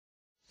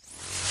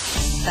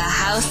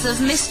House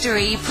of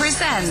Mystery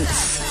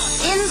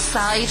presents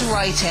Inside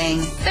Writing,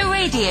 the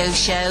radio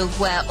show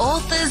where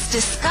authors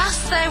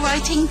discuss their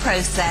writing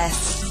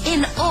process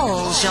in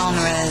all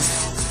genres.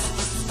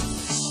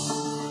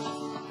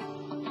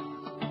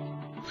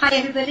 Hi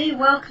everybody,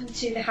 welcome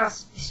to the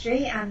House of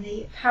Mystery and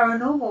the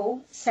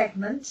paranormal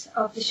segment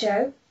of the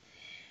show.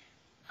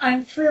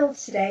 I'm thrilled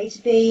today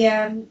to be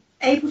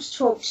able to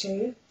talk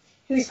to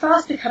who is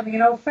fast becoming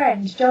an old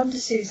friend, John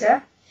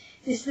DeSouza.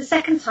 This is the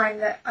second time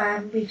that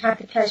we've had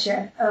the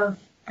pleasure of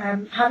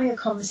having a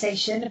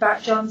conversation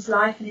about John's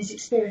life and his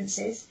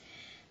experiences.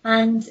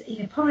 And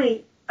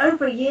probably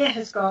over a year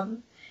has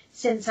gone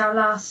since our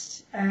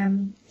last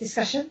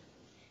discussion.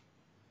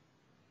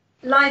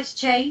 Lives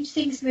change,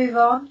 things move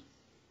on,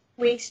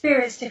 we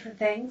experience different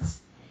things.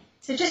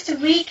 So just to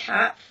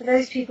recap, for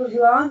those people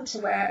who aren't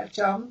aware of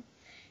John,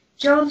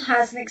 John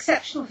has an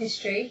exceptional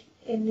history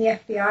in the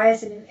FBI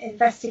as an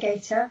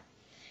investigator,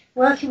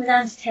 working with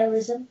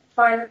anti-terrorism,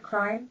 violent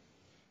crime.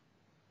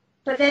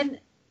 But then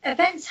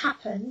events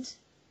happened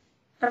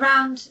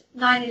around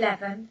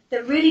 9/11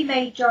 that really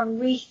made John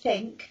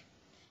rethink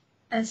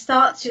and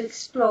start to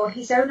explore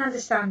his own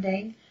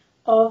understanding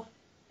of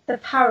the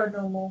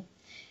paranormal.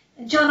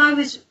 And John,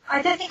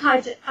 I don't think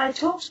I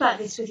talked about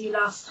this with you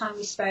last time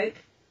we spoke.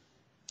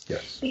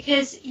 Yes.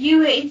 Because you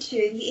were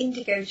interviewing the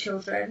Indigo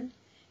children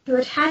who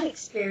had had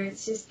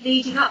experiences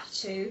leading up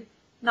to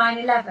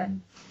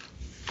 9/11.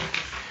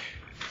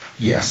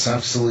 Yes,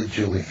 absolutely,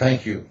 Julie.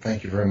 Thank you.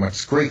 Thank you very much.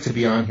 It's great to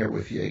be on here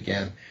with you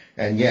again.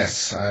 And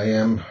yes,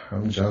 I'm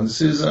John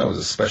DeSouza. I was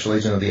a special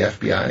agent of the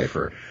FBI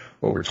for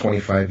over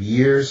 25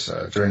 years.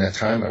 During that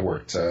time, I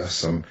worked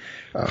some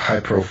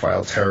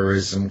high-profile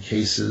terrorism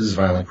cases,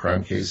 violent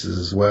crime cases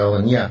as well.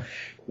 And yeah,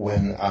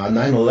 when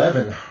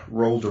 9/11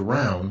 rolled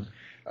around,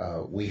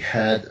 we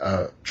had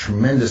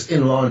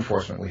in law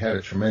enforcement, we had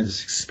a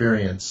tremendous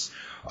experience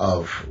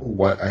of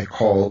what I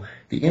call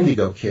the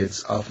Indigo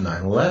kids of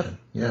 9/11.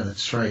 Yeah,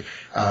 that's right.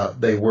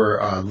 They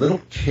were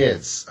little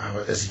kids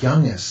as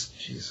young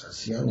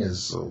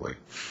as like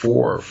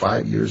 4 or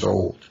 5 years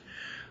old,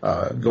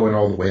 going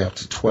all the way up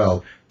to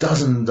 12.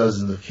 Dozens and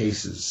dozens of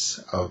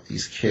cases of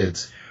these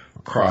kids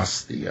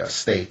across the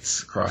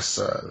states, across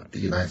the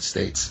United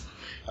States,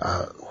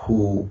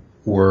 who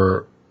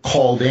were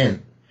called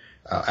in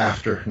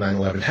after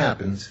 9/11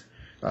 happened,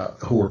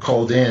 who were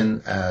called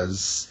in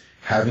as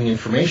having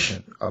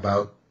information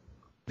about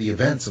the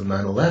events of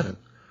 9/11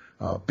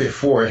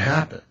 before it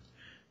happened.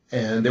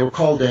 And they were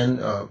called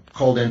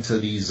into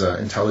these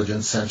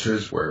intelligence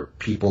centers where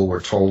people were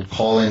told,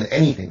 call in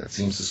anything that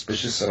seems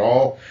suspicious at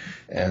all.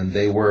 And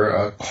they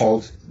were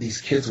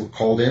these kids were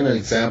called in. An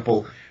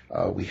example,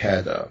 we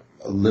had a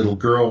little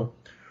girl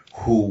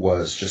who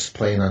was just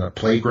playing on a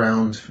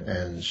playground,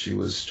 and she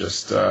was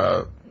just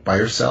by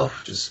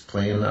herself, just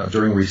playing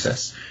during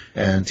recess.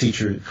 And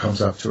teacher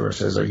comes up to her and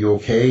says, "Are you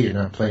okay? You're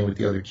not playing with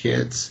the other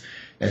kids?"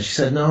 And she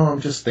said, "No,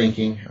 I'm just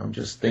thinking.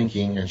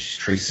 And she's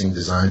tracing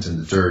designs in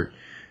the dirt.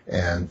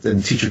 And then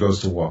the teacher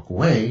goes to walk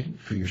away,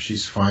 figures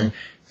she's fine.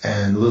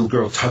 And the little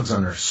girl tugs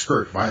on her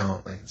skirt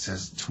violently and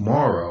says,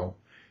 "Tomorrow,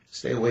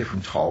 stay away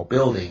from tall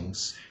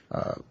buildings.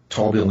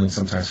 Tall buildings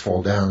sometimes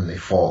fall down and they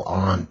fall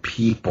on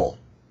people."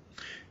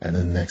 And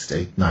then the next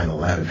day,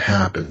 9/11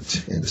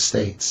 happened in the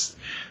States.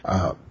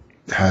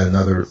 Had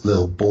another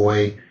little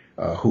boy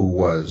who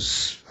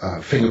was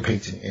finger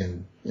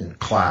painting in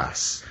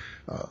class.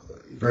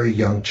 Very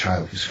young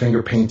child. He was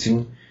finger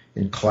painting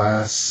in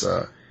class.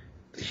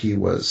 He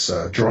was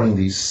drawing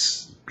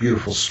these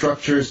beautiful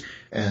structures,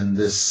 and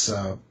this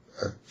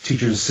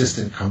teacher's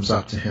assistant comes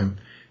up to him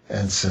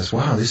and says,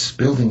 "Wow,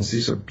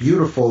 these are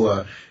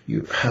beautiful.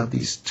 You have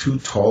these 2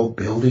 tall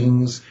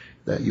buildings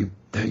that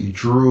you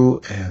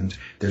drew, and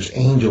there's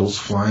angels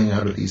flying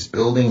out of these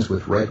buildings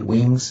with red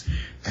wings."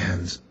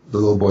 And the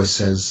little boy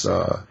says,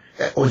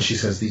 when she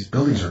says, "These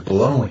buildings are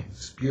glowing.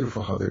 It's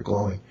beautiful how they're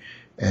glowing."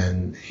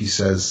 And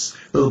the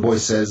little boy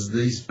says,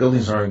 "These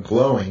buildings aren't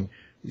glowing.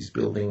 These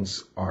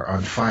buildings are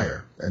on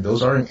fire. And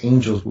those aren't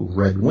angels with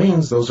red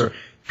wings. Those are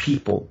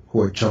people who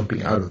are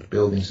jumping out of the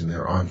buildings, and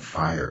they're on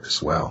fire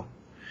as well."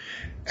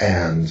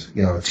 And,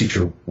 a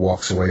teacher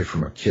walks away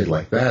from a kid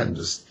like that and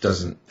just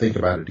doesn't think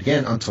about it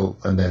again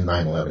and then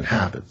 9/11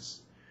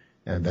 happens.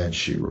 And then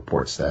she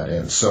reports that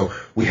in. So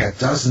we had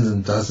dozens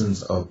and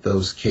dozens of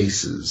those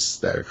cases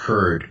that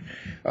occurred,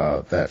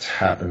 that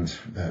happened,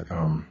 that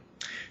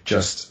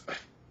just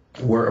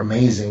were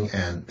amazing,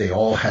 and they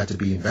all had to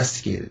be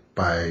investigated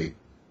by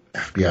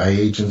FBI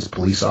agents,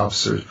 police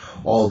officers,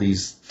 all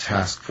these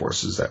task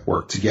forces that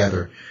work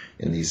together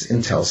in these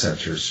intel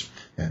centers.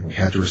 And we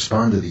had to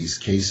respond to these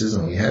cases,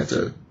 and we had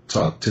to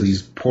talk to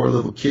these poor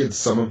little kids,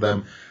 some of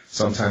them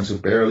sometimes who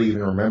barely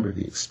even remembered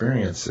the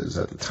experiences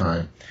at the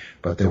time.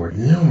 But there were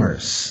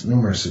numerous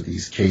of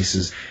these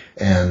cases,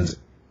 and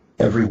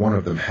every one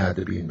of them had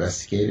to be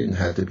investigated and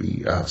had to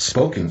be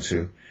spoken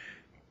to.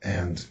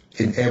 And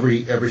in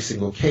every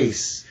single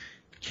case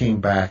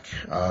came back,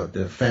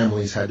 the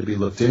families had to be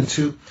looked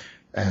into,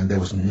 and there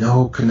was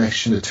no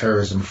connection to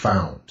terrorism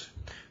found.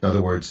 In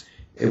other words,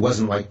 it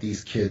wasn't like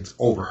these kids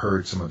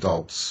overheard some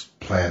adults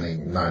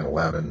planning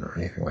 9/11 or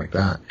anything like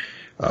that.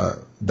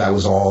 That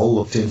was all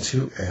looked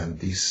into, and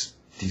these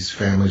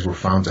families were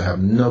found to have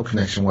no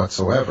connection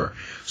whatsoever.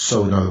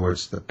 So, in other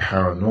words, the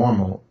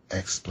paranormal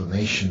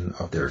explanation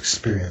of their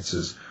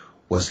experiences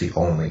was the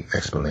only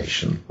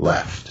explanation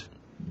left.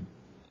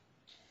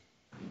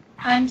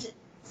 And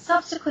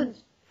subsequent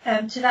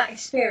to that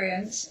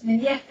experience, I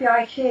mean, the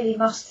FBI clearly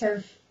must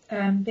have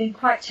been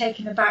quite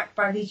taken aback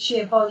by the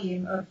sheer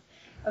volume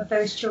of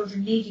those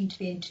children needing to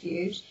be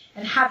interviewed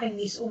and having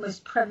these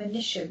almost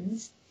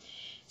premonitions.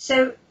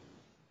 So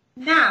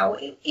now,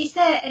 is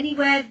there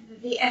anywhere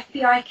that the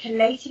FBI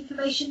collate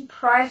information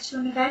prior to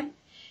an event?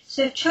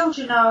 So if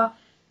children or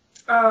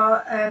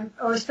I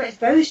suppose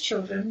those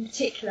children in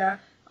particular,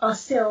 are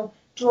still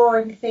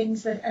drawing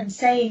things and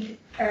saying,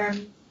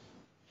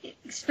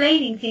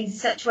 explaining things in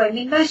such a way. I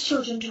mean, most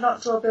children do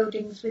not draw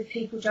buildings with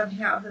people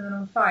jumping out of them and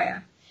on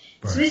fire.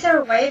 Right. So is there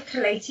a way of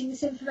collating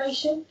this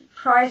information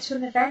prior to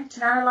an event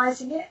and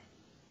analysing it?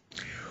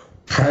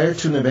 Prior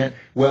to an event?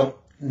 Well,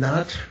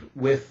 not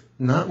with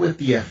the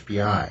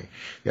FBI.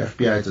 The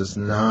FBI does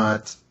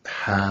not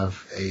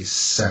have a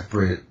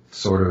separate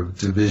sort of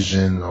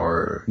division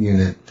or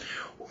unit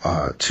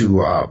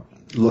to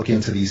look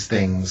into these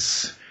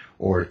things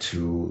or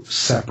to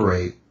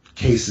separate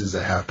cases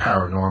that have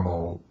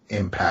paranormal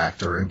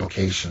impact or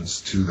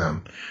implications to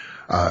them.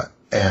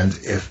 And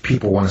if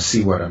people want to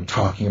see what I'm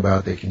talking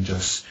about, they can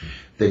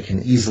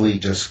easily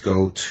just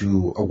go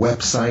to a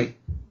website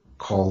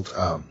called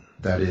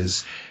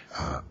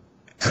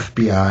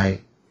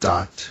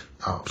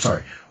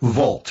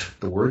Vault,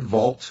 the word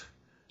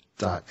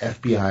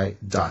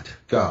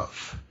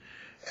vault.fbi.gov.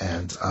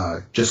 And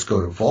just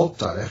go to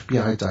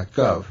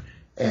vault.fbi.gov,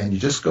 and you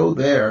just go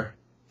there,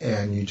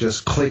 and you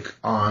just click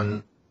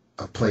on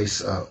a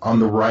place on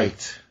the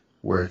right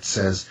where it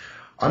says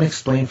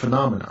Unexplained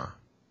Phenomena.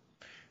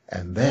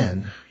 And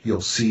then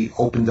you'll see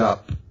opened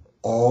up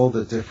all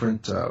the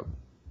different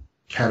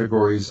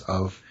categories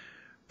of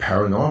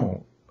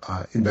paranormal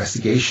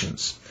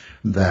investigations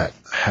that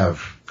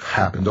have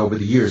happened over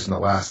the years in the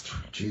last,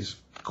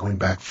 going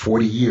back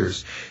 40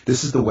 years.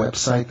 This is the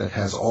website that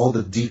has all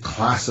the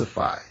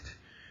declassified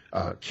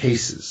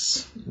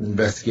cases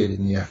investigated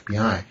in the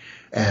FBI.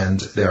 And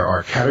there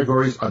are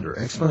categories under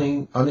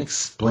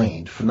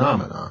unexplained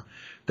phenomena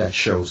that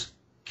shows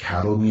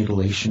cattle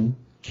mutilation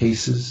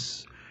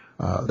cases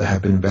that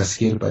have been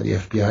investigated by the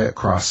FBI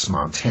across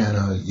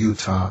Montana,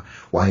 Utah,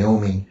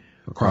 Wyoming,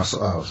 across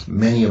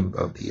many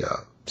of the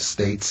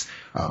states.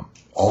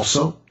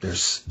 Also,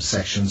 there's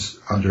sections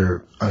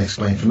under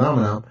unexplained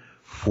phenomena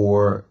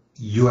for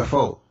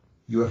UFO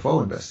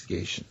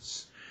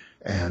investigations.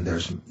 And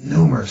there's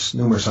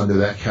numerous under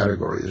that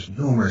category. There's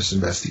numerous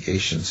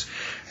investigations.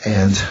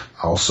 And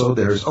also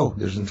there's an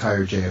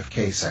entire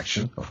JFK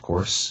section, of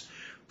course.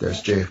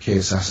 There's JFK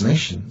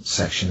assassination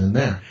section in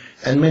there.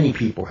 And many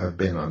people have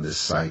been on this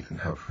site and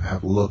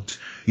have looked.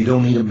 You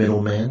don't need a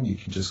middleman. You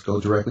can just go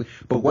directly.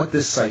 But what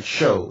this site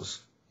shows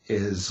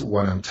is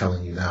what I'm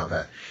telling you now,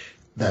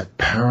 that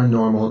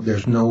paranormal,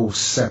 there's no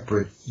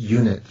separate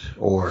unit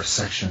or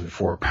section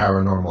for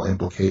paranormal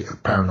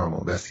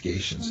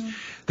investigations. Mm.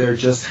 They're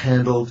just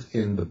handled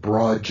in the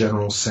broad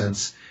general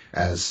sense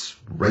as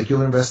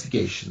regular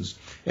investigations.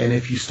 And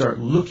if you start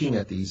looking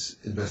at these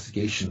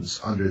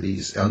investigations under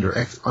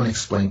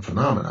unexplained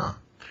phenomena,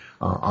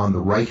 on the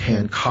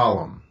right-hand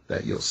column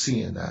that you'll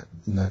see in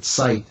that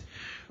site,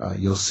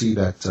 you'll see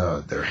that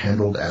they're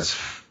handled as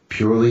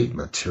purely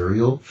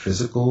material,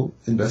 physical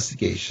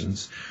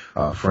investigations.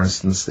 For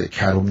instance, the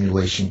cattle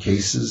mutilation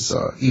cases,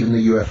 even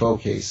the UFO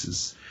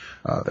cases,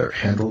 they're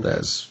handled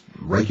as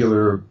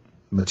regular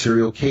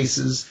material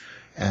cases,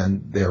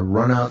 and they're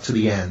run out to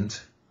the end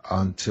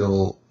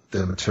until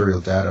the material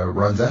data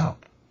runs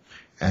out.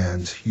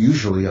 And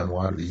usually on a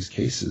lot of these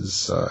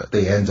cases,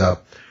 they end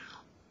up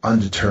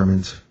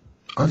undetermined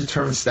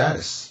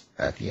status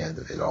at the end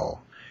of it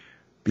all,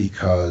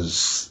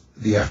 because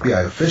the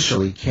FBI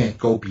officially can't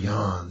go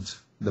beyond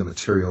the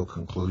material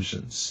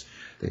conclusions.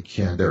 They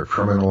can't. They're a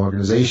criminal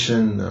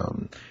organization,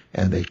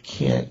 and they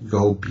can't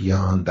go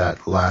beyond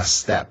that last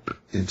step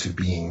into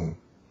being,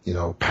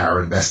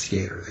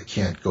 para-investigator. They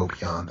can't go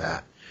beyond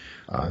that.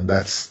 And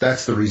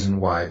that's the reason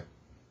why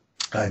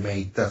I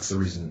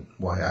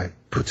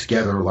put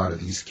together a lot of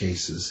these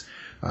cases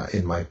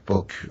in my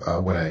book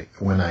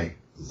when I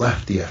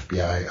left the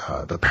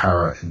FBI, the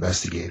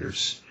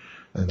para-investigators.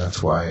 And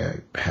that's why I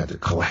had to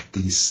collect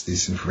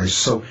these information.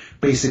 So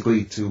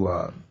basically,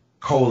 to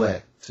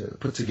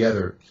put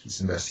together these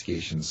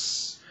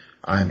investigations,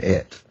 I'm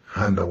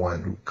the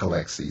one who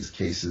collects these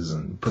cases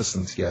and puts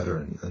them together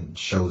and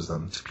shows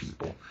them to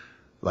people,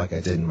 like I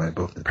did in my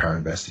book, The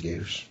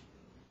Para-Investigators.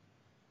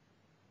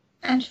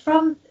 And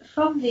from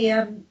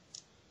the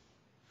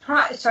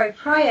prior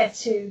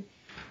to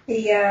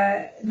the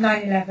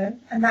 9/11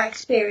 and that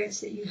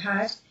experience that you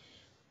had,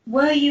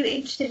 were you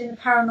interested in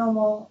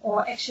paranormal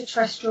or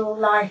extraterrestrial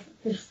life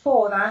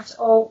before that,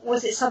 or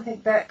was it something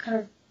that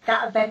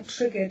that event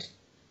triggered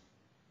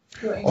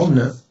your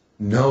interest? Oh,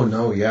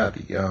 No, yeah,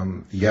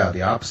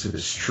 the opposite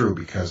is true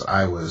because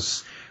I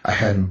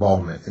had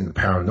involvement in the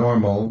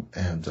paranormal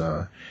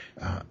and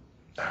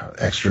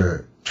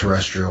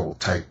extraterrestrial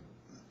type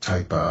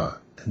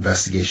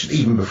investigation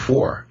even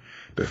before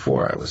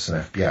I was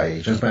an FBI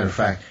agent. As a matter of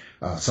fact,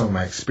 some of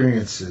my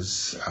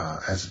experiences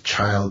as a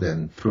child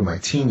and through my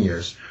teen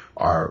years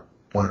are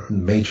one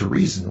major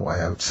reason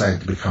why I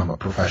decided to become a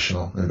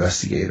professional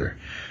investigator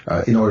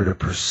in order to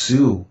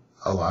pursue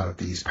a lot of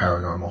these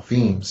paranormal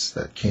themes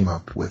that came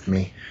up with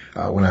me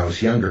when I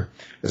was younger.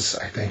 I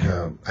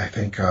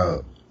think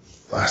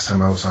last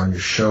time I was on your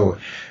show,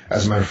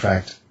 as a matter of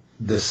fact,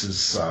 this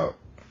is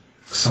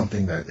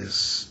something that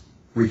is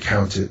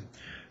recounted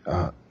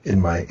in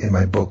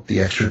my book, The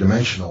Extra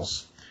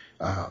Dimensionals.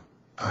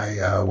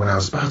 When I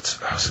was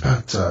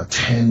about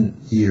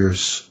 10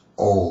 years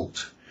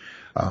old,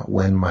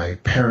 when my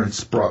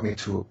parents brought me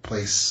to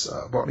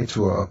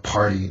a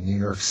party in New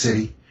York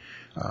City,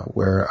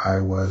 where I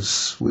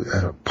was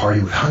at a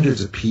party with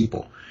hundreds of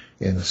people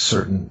in a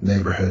certain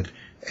neighborhood,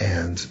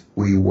 and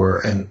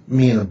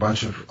me and a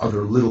bunch of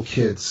other little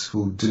kids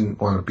who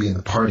didn't want to be in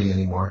the party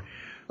anymore,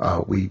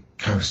 we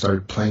kind of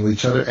started playing with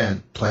each other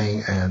and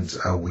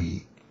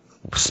we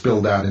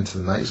spilled out into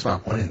the night. It was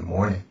about 1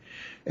 a.m,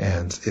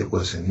 and it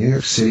was in New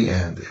York City,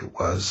 and it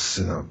was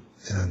in a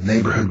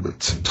neighborhood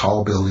with some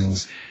tall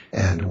buildings,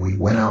 and we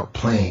went out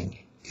playing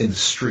in the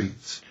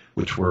streets,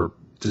 which were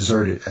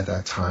deserted at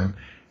that time,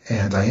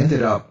 and I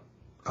ended up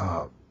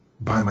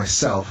by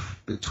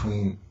myself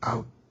between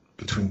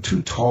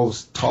two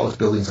tallest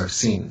buildings I've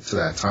seen to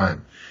that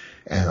time,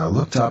 and I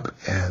looked up,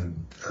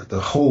 and it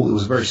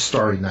was a very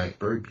starry night,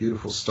 very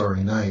beautiful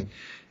starry night,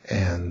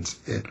 and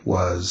it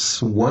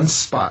was one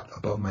spot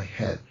above my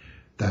head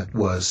that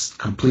was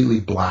completely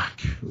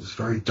black. It was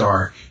very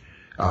dark,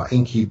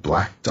 inky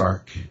black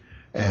dark,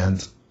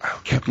 and I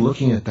kept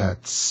looking at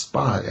that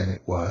spot, and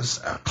it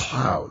was a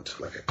cloud,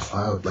 like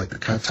the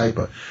kind of type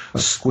a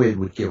squid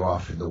would give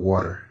off in the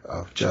water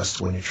of just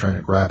when you're trying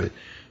to grab it.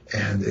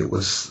 And it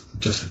was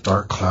just a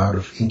dark cloud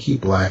of inky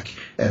black,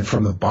 and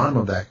from the bottom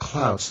of that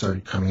cloud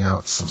started coming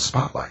out some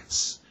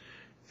spotlights.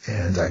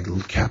 And I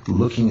kept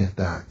looking at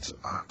that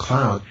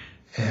cloud,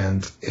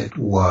 and it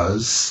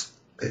was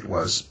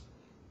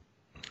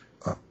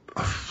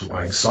a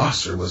flying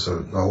saucer. It was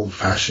an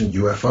old-fashioned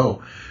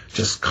UFO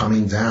just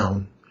coming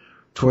down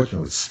towards me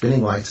with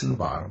spinning lights in the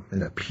bottom,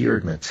 and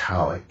appeared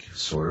metallic,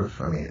 sort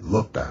of. I mean, it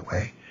looked that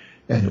way.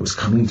 And it was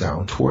coming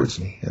down towards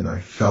me, and I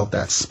felt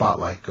that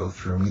spotlight go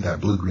through me,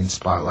 that blue-green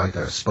spotlight.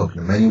 I've spoken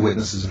to many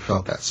witnesses who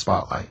felt that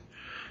spotlight,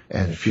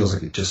 and it feels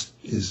like it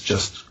is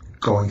just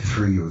going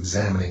through you,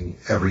 examining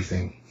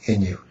everything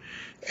in you.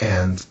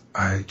 And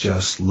I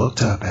just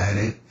looked up at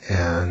it,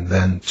 and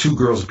then two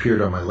girls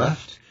appeared on my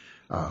left,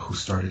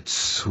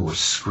 who were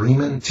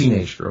screaming,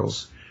 teenage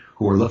girls,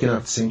 who were looking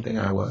at the same thing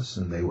I was,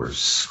 and they were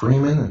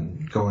screaming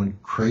and going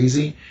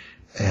crazy,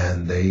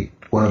 and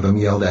one of them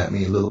yelled at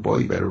me, "Little boy,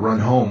 you better run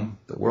home.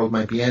 The world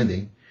might be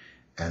ending."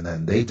 And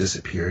then they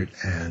disappeared,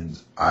 and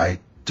I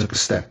took a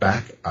step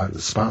back out of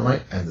the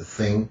spotlight, and the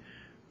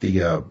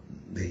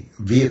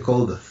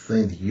vehicle, the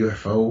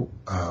UFO,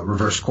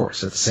 reversed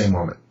course at the same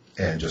moment,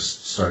 and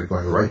just started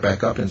going right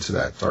back up into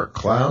that dark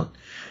cloud,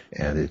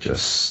 and it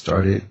just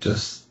started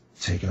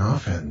taking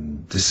off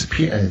and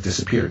disappeared,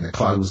 and the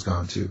cloud was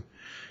gone too.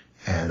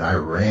 And I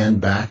ran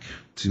back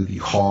to the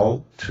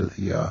hall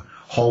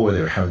where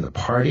they were having the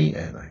party,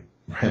 and I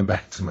ran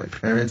back to my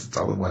parents and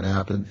told them what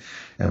happened.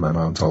 And my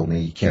mom told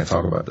me, you can't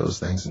talk about those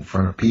things in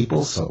front of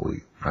people, so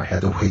I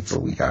had to wait till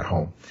we got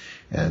home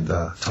and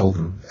told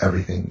them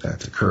everything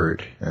that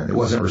occurred. And it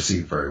wasn't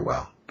received very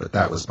well, but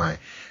that was my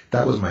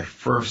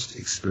first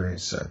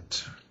experience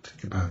at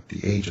about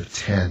the age of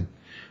 10,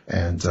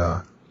 and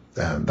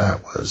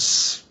that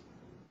was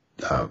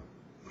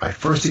my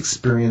first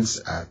experience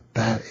at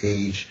that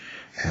age,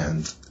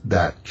 and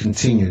that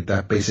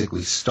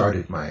basically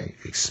started my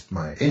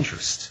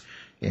interest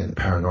in the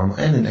paranormal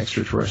and in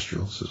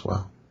extraterrestrials as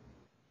well.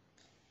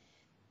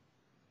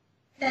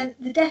 Then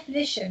the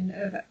definition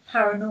of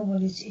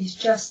paranormal is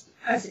just,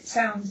 as it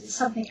sounds, it's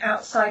something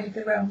outside of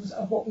the realms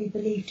of what we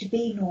believe to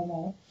be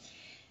normal,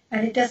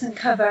 and it doesn't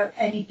cover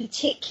any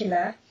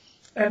particular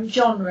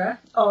genre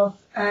of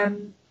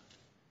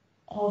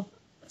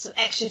sort of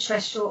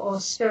extraterrestrial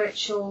or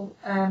spiritual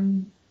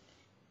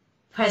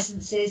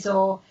presences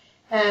or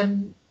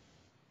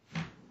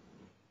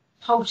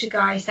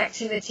poltergeist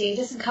activity. It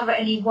doesn't cover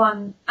any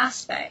one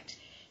aspect.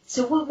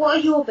 So what are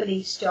your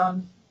beliefs,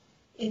 John,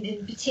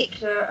 in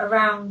particular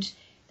around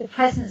the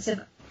presence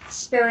of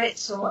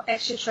spirits or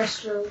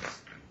extraterrestrials?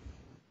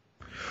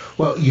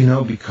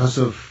 Well, because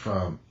of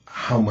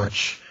how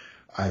much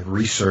I've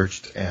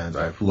researched and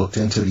I've looked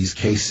into these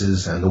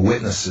cases and the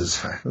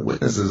witnesses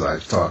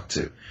I've talked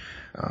to,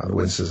 the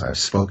witnesses I've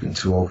spoken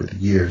to over the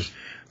years,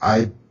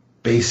 I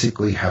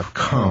basically have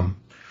come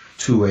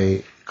to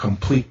a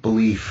complete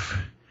belief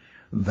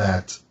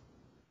that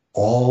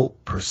all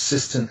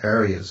persistent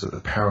areas of the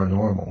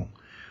paranormal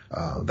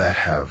that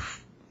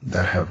have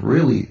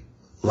really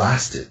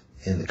lasted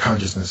in the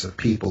consciousness of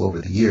people over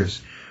the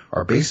years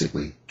are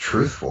basically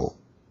truthful,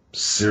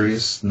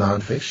 serious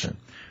nonfiction.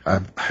 I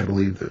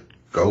believe that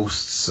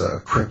ghosts,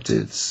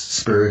 cryptids,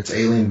 spirits,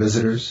 alien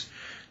visitors,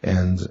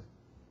 and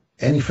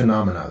any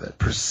phenomena that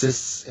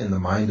persists in the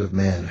mind of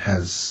man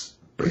has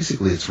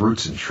basically its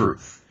roots in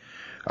truth.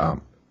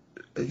 And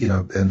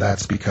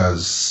that's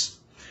because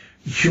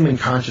human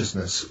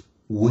consciousness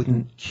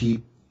wouldn't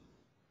keep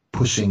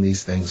pushing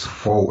these things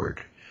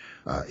forward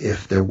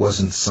if there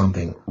wasn't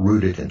something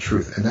rooted in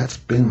truth. And that's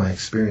been my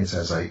experience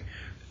as I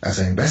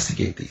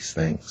investigate these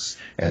things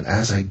and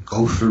as I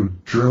go through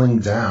drilling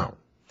down,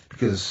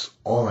 because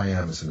all I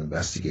am is an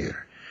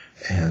investigator,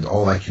 and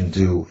all I can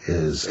do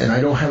is, and I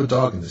don't have a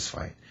dog in this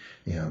fight.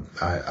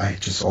 I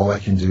just, all I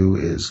can do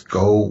is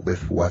go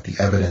with what the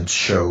evidence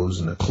shows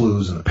and the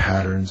clues and the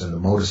patterns and the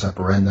modus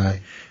operandi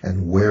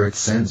and where it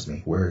sends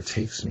me, where it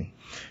takes me.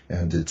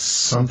 And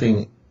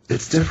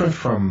it's different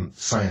from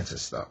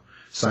scientists though.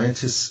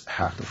 Scientists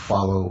have to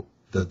follow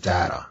the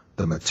data,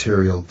 the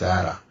material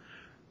data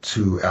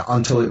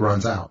until it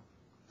runs out.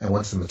 And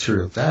once the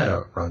material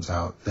data runs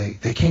out,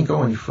 they can't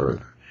go any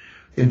further.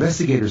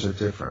 Investigators are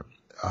different.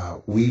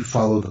 We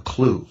follow the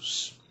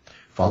clues.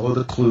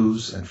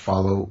 And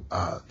follow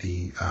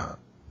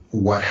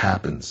what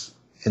happens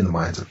in the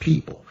minds of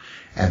people.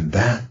 And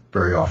that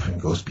very often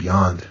goes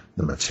beyond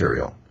the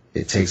material.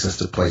 It takes us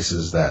to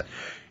places that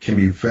can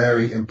be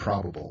very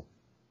improbable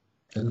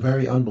and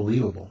very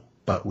unbelievable,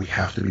 but we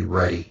have to be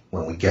ready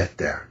when we get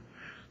there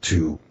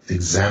to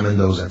examine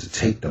those and to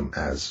take them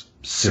as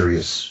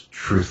serious,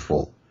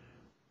 truthful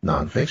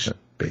nonfiction,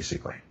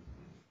 basically.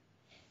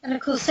 And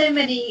of course, so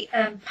many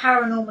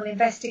paranormal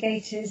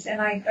investigators,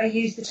 and I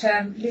use the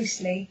term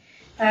loosely,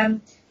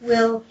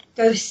 will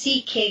go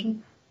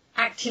seeking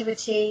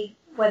activity,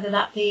 whether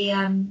that be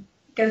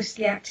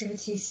ghostly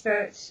activity,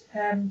 spirits,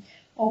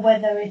 or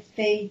whether it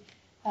be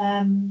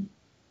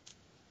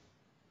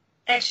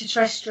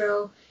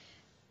extraterrestrial,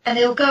 and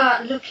they'll go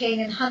out looking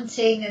and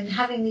hunting and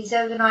having these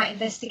overnight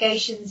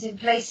investigations in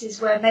places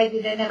where maybe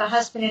there never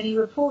has been any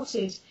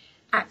reported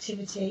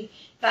activity.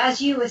 But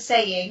as you were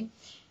saying,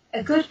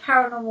 a good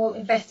paranormal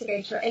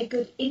investigator, a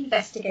good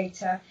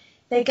investigator,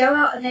 they go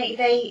out and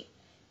they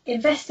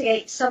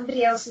investigate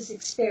somebody else's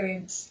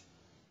experience.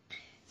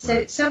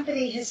 So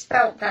somebody has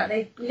felt that,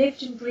 they've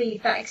lived and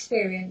breathed that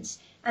experience,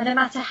 and no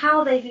matter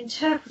how they've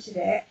interpreted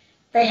it,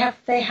 they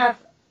have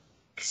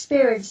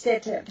experienced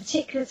it at a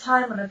particular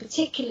time on a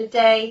particular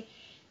day,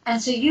 and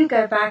so you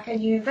go back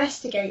and you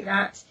investigate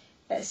that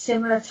at a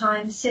similar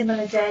time,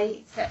 similar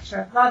day,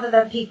 etc., rather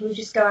than people who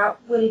just go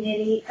out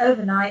willy-nilly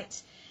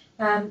overnight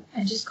and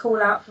just call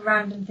out for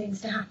random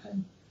things to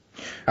happen.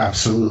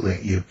 Absolutely.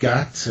 You've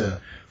got to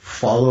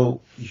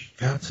follow,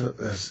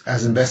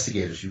 as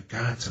investigators, you've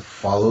got to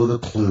follow the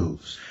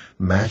clues,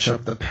 match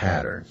up the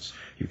patterns.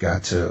 You've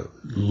got to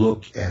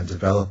look and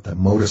develop the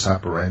modus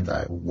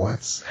operandi.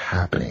 What's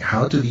happening?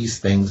 How do these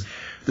things,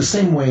 the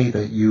same way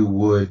that you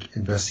would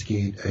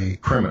investigate a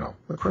criminal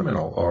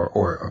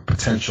or a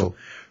potential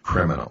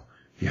criminal.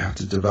 You have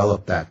to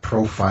develop that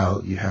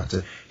profile. You have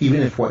to,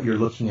 even if what you're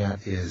looking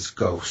at is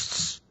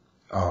ghosts,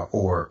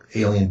 or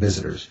alien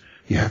visitors,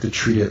 you have to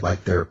treat it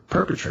like they're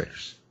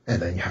perpetrators.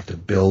 And then you have to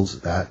build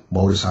that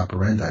modus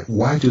operandi.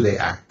 Why do they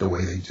act the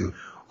way they do?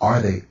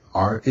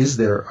 Is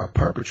there a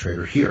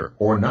perpetrator here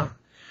or not?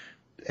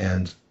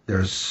 And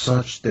there's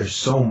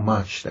so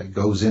much that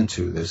goes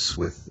into this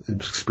with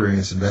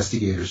experienced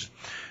investigators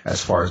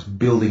as far as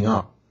building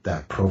up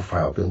that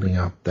profile, building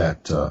up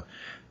that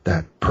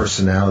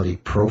personality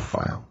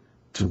profile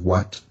to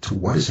what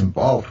is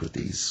involved with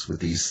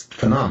these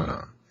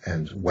phenomena.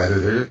 And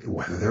whether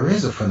there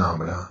is a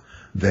phenomena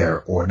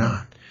there or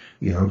not.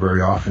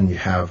 Very often you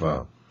have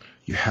a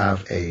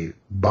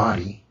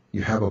body.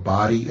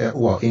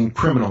 In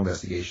criminal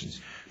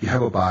investigations, you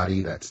have a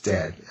body that's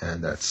dead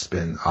and that's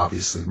been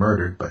obviously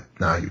murdered, but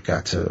now you've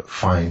got to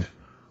find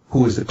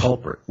who is the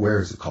culprit, where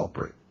is the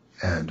culprit,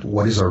 and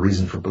what is our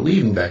reason for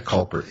believing that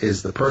culprit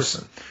is the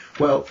person.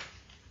 Well,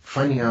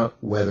 finding out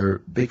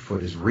whether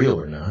Bigfoot is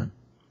real or not,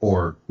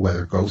 or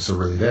whether ghosts are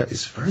really there,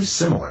 is very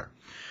similar.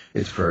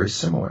 It's very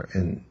similar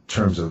in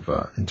terms of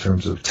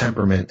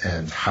temperament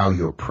and how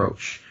you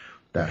approach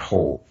that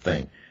whole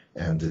thing.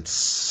 And it's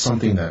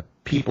something that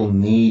people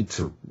need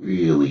to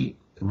really,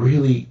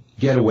 really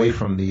get away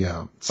from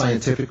the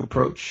scientific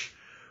approach,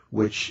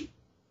 which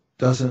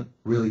doesn't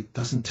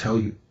tell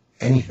you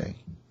anything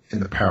in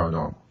the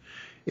paranormal.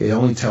 It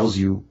only tells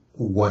you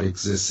what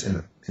exists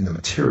in the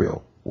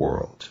material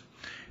world.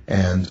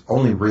 And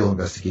only real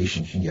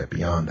investigation can get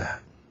beyond that.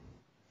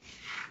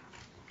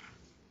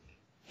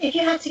 If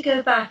you had to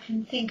go back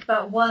and think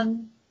about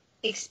one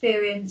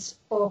experience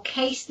or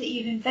case that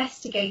you've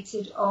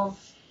investigated of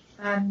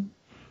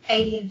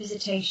alien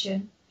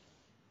visitation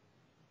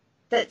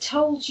that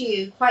told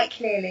you quite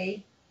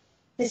clearly,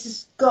 this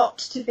has got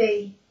to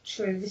be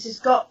true, this has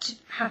got to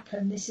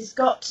happen, this has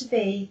got to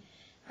be,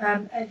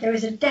 there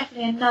is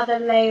definitely another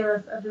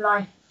layer of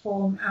life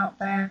form out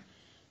there,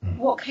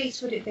 what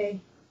case would it be?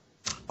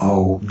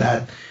 Oh,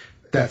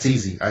 that's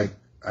easy.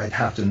 I'd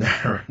have to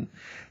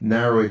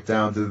narrow it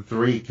down to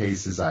 3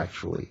 cases,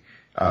 actually.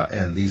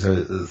 And these are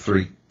the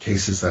three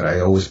cases that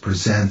I always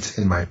present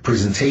in my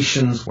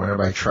presentations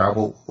whenever I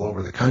travel all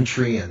over the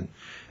country and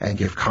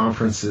give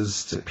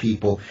conferences to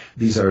people.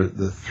 These are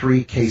the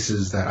three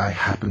cases that I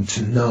happen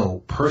to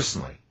know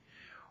personally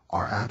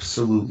are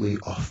absolutely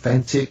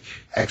authentic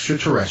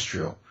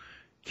extraterrestrial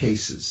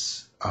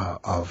cases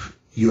of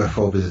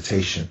UFO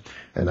visitation.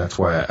 And that's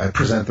why I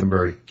present them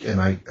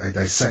I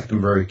dissect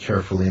them very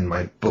carefully in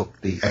my book,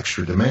 The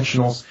Extra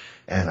Dimensionals.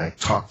 And I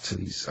talk to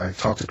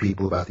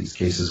people about these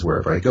cases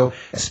wherever I go,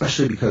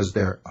 especially because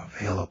they're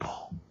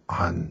available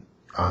on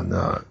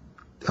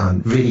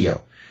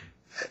video.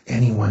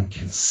 Anyone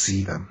can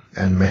see them,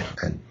 and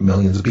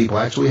millions of people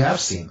actually have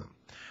seen them.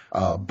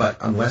 But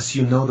unless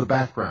you know the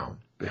background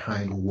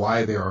behind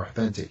why they are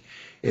authentic,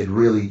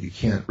 you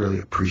can't really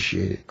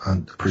appreciate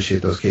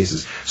those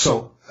cases.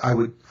 So I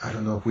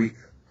don't know if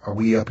are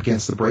we up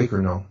against the break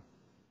or no?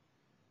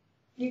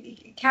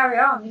 You carry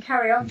on.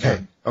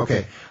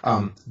 Okay.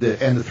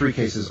 The three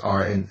cases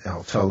are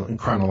I'll tell them in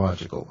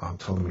chronological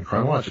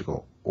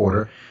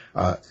order.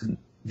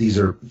 These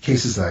are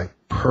cases that I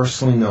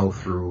personally know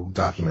through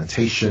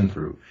documentation,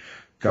 through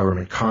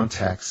government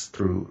contacts,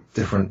 through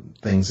different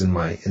things in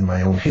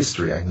my own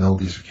history. I know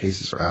these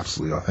cases are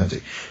absolutely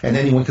authentic, and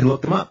anyone can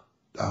look them up.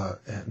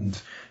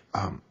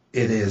 It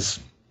is,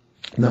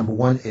 number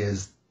one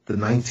is the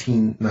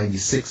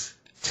 1996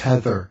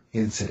 Tether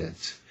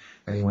incident.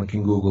 Anyone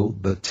can Google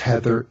the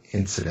Tether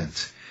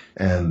incident,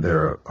 and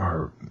there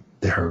are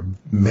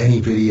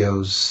many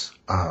videos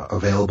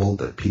available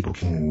that people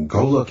can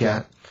go look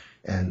at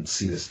and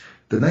see this.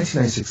 The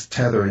 1996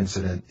 Tether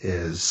incident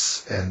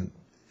is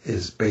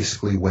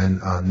basically when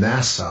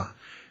NASA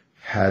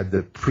had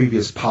the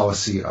previous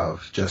policy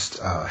of just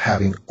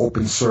having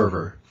open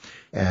server,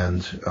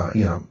 and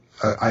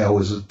I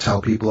always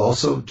tell people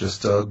also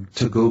just to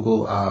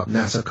Google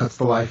NASA cuts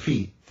the live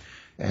feed.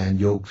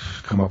 And you'll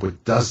come up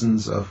with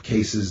dozens of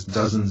cases,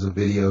 dozens of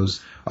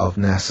videos of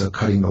NASA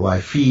cutting the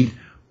live feed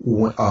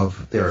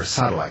of their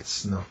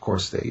satellites. And of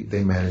course,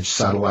 they manage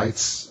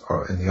satellites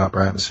in the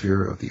upper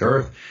atmosphere of the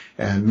Earth,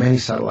 and many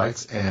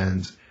satellites.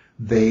 And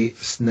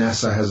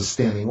NASA has a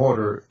standing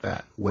order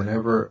that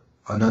whenever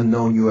an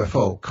unknown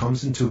UFO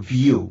comes into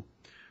view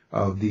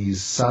of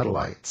these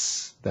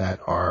satellites that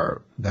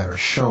are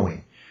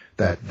showing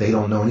that they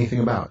don't know anything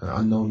about, an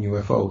unknown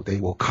UFO, they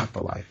will cut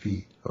the live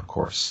feed, of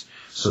course,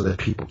 so that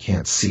people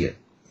can't see it.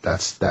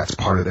 That's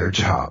part of their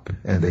job,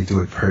 and they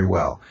do it very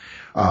well.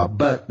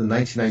 But the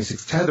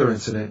 1996 Tether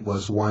incident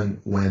was one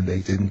when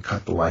they didn't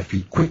cut the live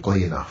feed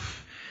quickly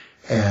enough.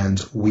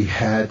 And we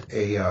had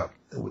the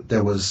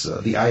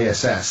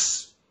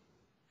ISS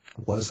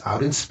was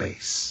out in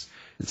space.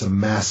 It's a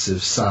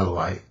massive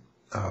satellite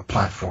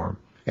platform,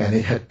 and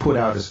it had put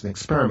out as an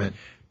experiment,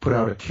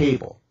 a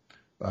cable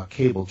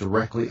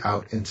directly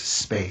out into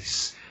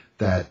space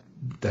that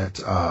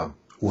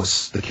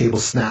was, the cable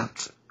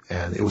snapped,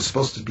 and it was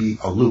supposed to be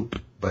a loop,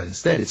 but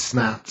instead it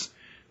snapped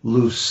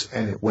loose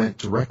and it went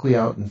directly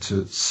out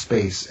into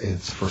space.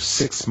 It's for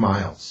 6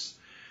 miles.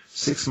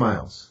 6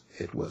 miles.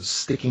 It was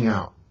sticking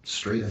out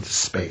straight into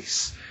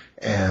space,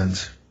 and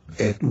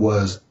it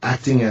was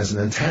acting as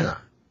an antenna,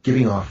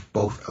 giving off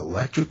both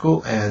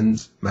electrical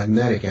and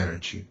magnetic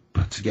energy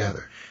put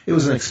together. It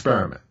was an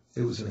experiment.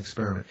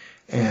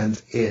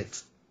 And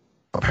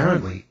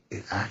apparently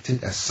it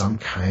acted as some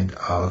kind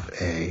of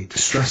a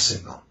distress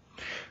signal,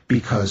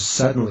 because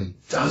suddenly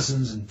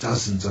dozens and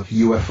dozens of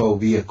UFO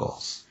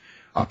vehicles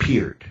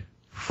appeared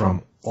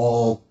from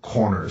all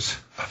corners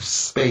of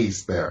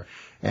space there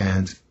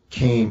and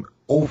came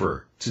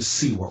over to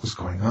see what was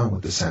going on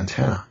with this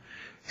antenna.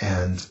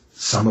 And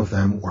some of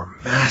them were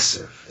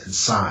massive in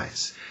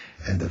size,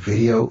 and the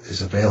video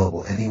is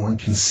available. Anyone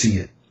can see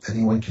it.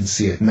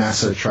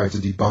 NASA tried to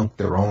debunk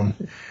their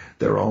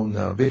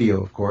own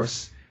video, of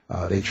course.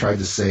 They tried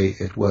to say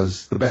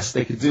the best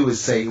they could do is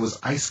say it was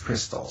ice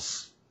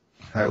crystals.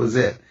 That was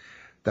it.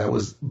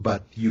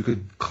 But you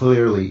could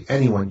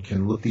anyone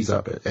can look these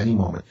up at any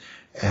moment,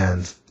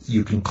 and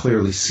you can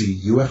clearly see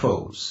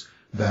UFOs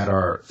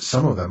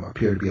some of them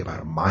appear to be about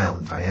 1 mile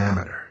in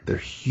diameter. They're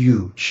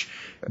huge,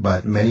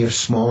 but many are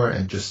smaller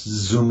and just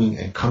zooming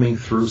and coming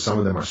through. Some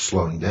of them are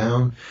slowing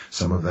down.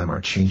 Some of them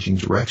are changing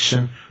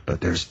direction, but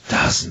there's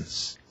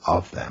dozens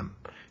of them,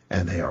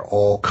 and they are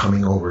all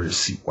coming over to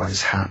see what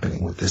is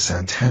happening with this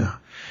antenna.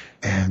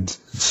 And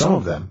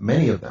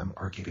many of them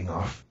are giving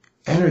off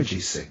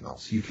energy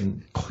signals. You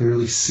can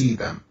clearly see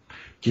them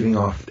giving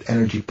off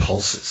energy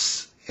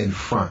pulses in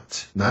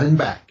front, not in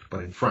back,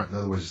 but in front. In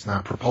other words, it's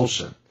not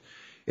propulsion.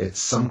 It's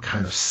some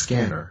kind of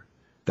scanner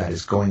that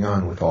is going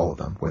on with all of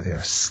them, where they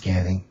are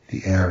scanning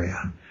the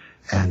area.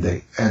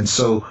 And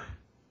so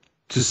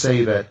to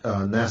say that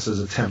NASA's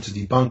attempt to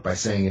debunk by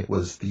saying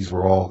these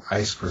were all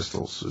ice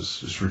crystals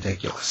was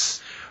ridiculous.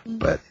 Mm-hmm.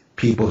 But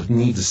people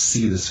need to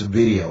see this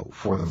video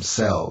for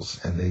themselves,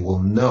 and they'll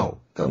know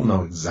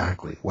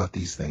exactly what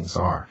these things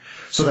are.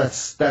 So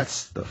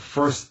that's the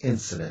first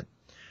incident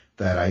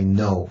that I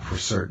know for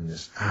certain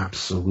is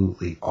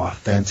absolutely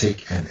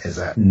authentic and is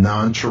at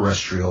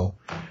non-terrestrial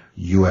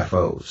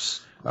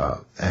UFOs.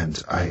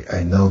 and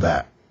I know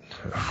that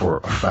for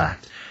a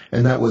fact.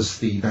 And that was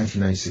the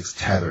 1996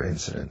 Tether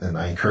incident, and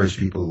I encourage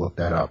people to look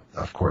that up,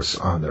 of course,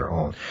 on their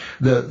own.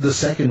 The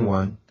second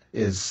one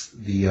is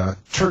the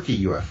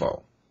Turkey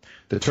UFO.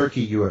 The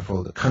Turkey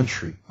UFO, the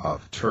country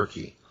of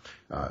Turkey,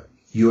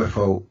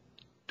 UFO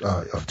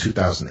of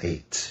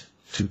 2008.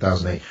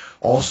 2008.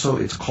 Also,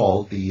 it's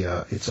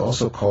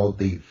also called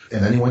the,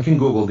 and anyone can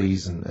Google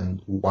these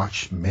and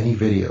watch many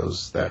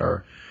videos that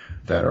are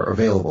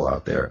available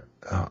out there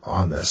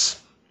on this,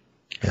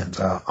 and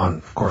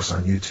of course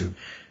on YouTube.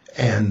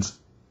 And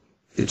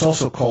it's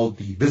also called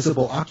the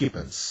visible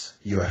occupants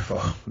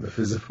UFO, the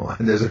visible,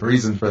 and there's a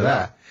reason for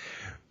that,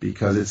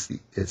 because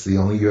it's the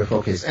only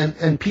UFO case,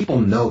 and people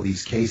know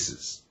these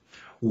cases.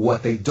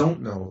 What they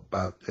don't know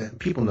about, and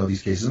people know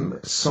these cases,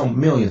 so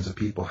millions of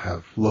people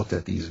have looked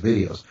at these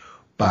videos,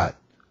 but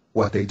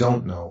what they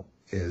don't know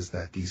is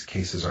that these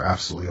cases are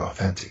absolutely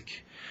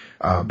authentic.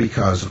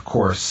 Because, of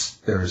course,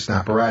 there's an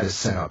apparatus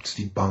set up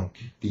to debunk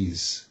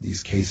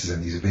these cases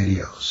and these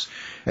videos.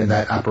 And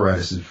that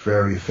apparatus is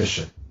very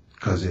efficient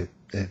because it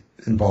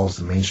involves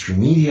the mainstream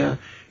media.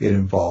 It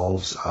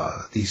involves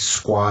these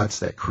squads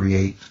that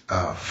create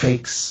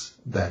fakes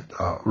that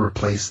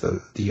replace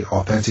the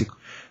authentic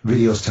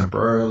videos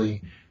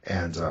temporarily.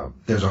 And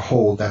that's a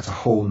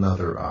whole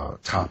nother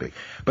topic.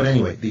 But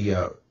anyway,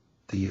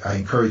 I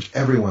encourage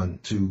everyone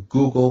to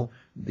Google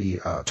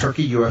the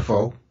Turkey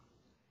UFO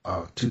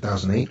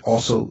 2008,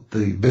 also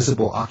the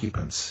visible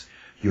occupants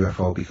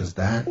UFO, because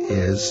that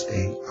is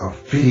a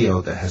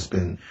video that has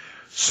been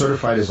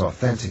certified as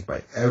authentic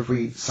by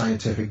every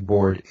scientific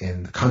board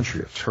in the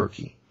country of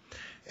Turkey,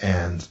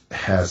 and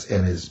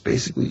is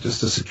basically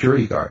just a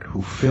security guard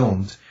who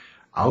filmed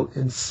out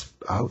in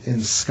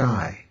the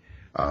sky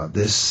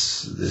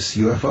this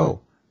UFO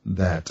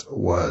that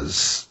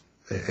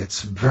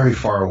it's very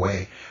far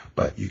away,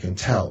 but you can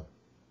tell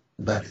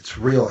that it's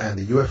real. And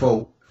the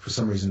UFO, for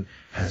some reason,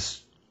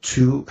 there's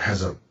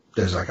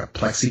like a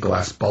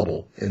plexiglass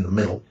bubble in the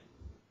middle,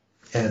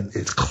 and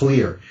it's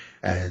clear,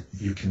 and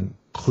you can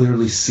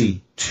clearly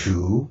see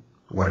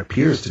what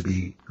appears to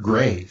be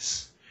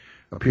grays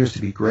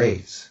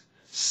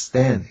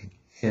standing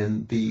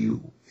in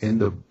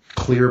the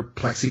clear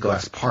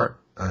plexiglass part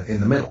in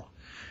the middle.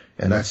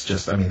 And that's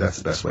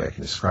the best way I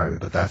can describe it,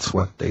 but that's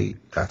what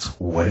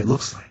it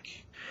looks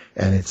like.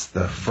 And it's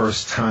the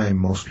first time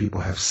most people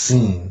have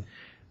seen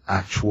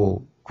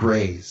actual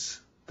gray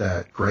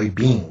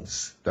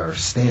beings that are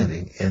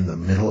standing in the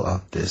middle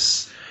of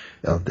this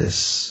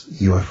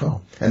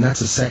UFO. And that's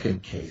the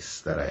second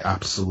case that I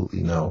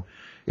absolutely know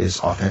is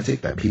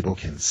authentic, that people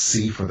can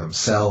see for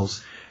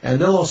themselves.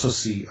 And they'll also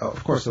see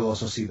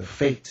the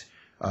faked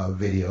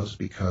videos,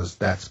 because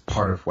that's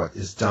part of what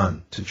is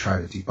done to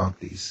try to debunk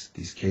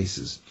these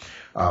cases.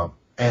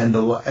 And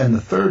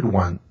the third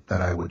one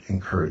that I would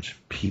encourage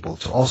people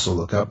to also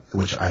look up,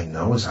 which I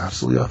know is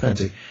absolutely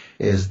authentic,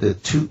 is the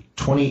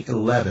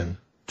 2011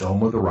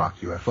 Dome of the Rock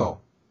UFO.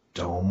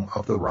 Dome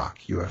of the Rock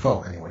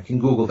UFO. Anyone can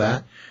Google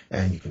that,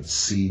 and you can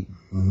see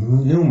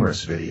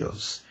numerous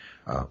videos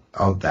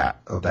of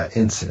that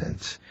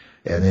incident.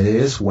 And it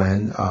is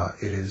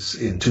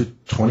in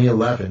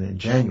 2011 in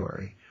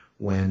January,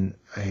 when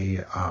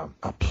a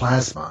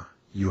plasma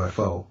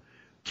UFO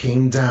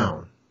came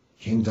down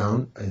in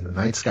the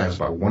night sky. It was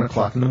about 1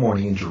 o'clock in the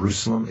morning in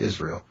Jerusalem,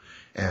 Israel,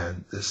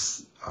 and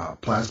this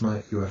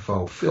plasma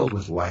UFO filled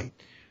with light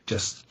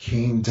just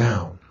came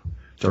down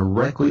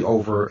directly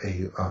over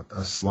a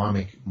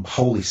Islamic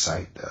holy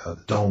site, the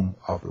Dome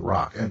of the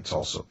Rock, and it's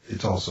also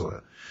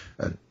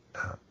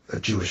a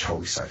Jewish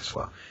holy site as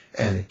well.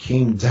 And it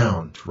came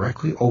down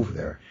directly over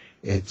there.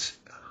 It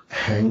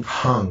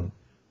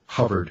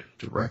hovered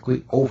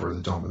directly over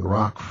the Dome of the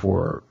Rock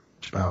for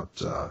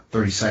about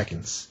 30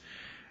 seconds,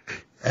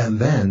 and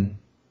then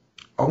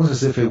almost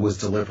as if it was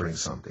delivering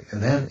something,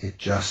 and then it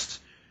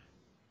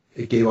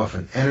gave off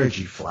an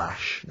energy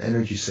flash, an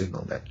energy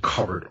signal that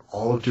covered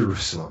all of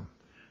Jerusalem,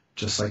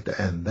 just like that,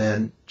 and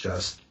then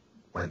just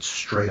went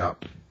straight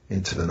up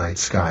into the night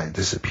sky and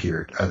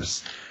disappeared at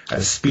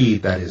a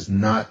speed that is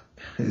not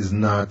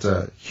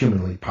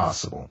humanly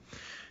possible,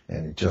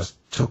 and it just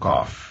took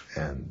off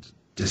and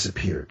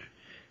disappeared.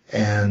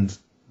 And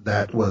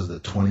that was the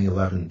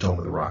 2011 Dome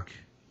of the Rock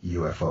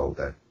UFO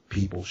that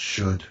people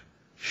should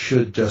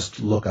just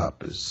look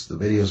up, as the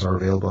videos are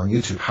available on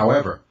YouTube.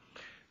 However,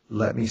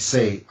 let me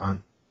say,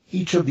 on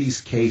each of these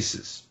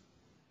cases,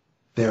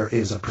 there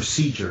is a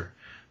procedure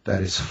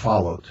that is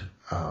followed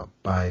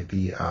by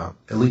the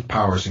elite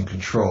powers in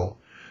control,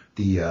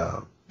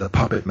 the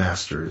puppet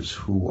masters,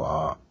 who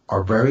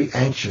are very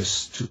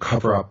anxious to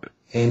cover up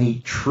any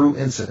true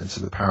incidents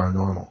of the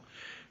paranormal.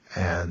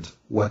 And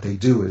what they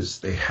do is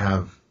they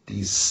have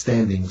these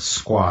standing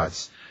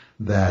squads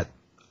that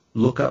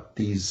look up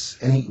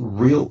any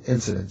real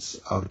incidents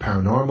of the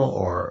paranormal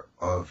or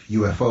of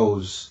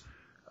UFOs.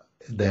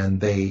 Then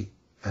they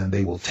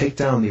will take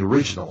down the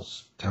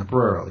originals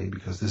temporarily,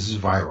 because this is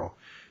viral.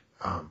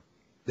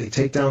 They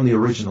take down the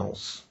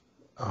originals,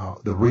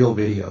 the real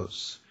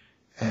videos,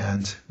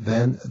 and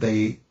then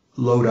they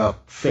load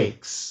up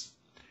fakes.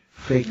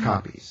 fake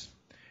copies,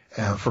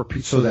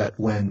 so that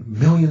when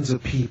millions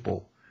of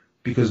people,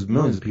 because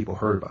millions of people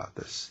heard about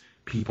this,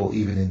 people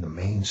even in the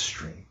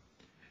mainstream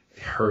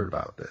heard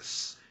about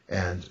this,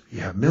 and you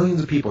have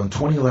millions of people in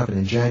 2011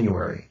 in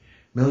January,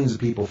 millions of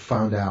people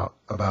found out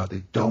about the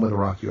Dome of the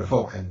Rock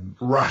UFO and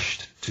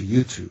rushed to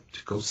YouTube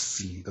to go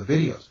see the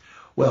videos.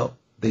 Well,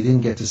 they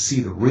didn't get to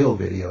see the real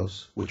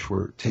videos, which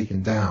were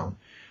taken down.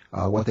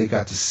 What they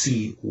got to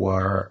see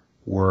were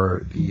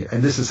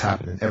and this has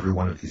happened in every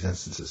one of these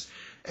instances,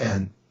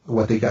 and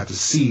what they got to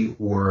see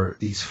were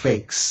these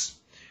fakes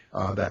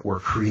that were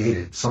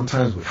created,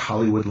 sometimes with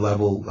Hollywood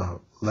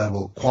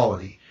level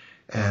quality,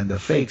 and the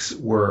fakes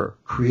were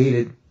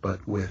created,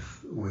 but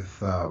with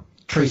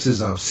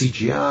traces of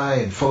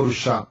CGI and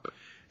Photoshop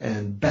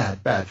and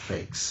bad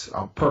fakes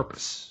on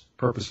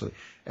purposely,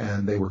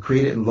 and they were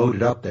created and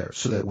loaded up there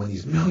so that when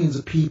these millions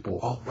of people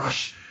all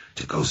rush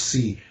to go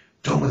see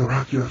Dome of the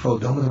Rock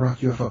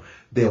UFO,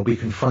 they'll be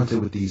confronted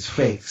with these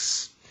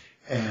fakes,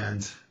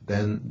 and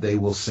then they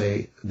will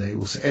say,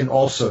 and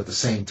also at the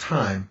same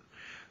time,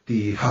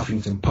 the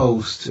Huffington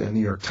Post and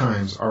New York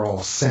Times are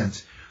all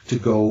sent to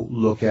go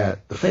look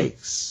at the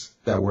fakes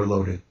that were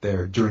loaded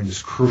there during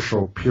this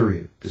crucial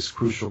period, this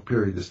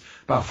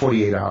about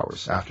 48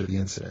 hours after the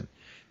incident.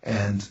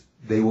 And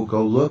they will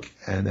go look,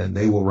 and then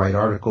they will write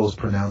articles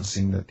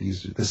pronouncing that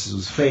this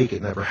was fake,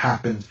 it never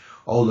happened.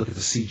 Oh, look at the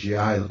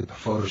CGI, look at the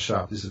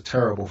Photoshop, these are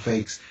terrible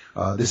fakes,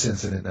 this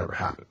incident never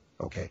happened.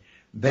 Okay.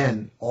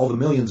 Then all the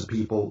millions of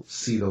people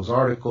see those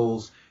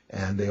articles,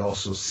 and they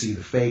also see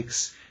the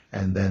fakes,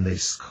 and then they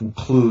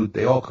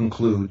all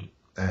conclude,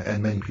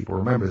 and many people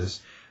remember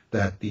this,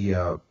 that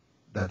the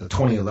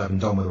 2011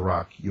 Dome of the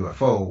Rock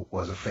UFO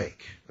was a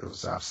fake. It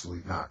was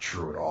absolutely not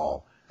true at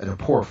all, and a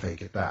poor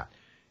fake at that.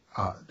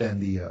 Then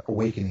the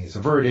awakening is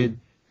averted,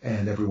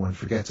 and everyone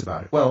forgets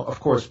about it. Well,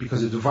 of course,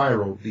 because it's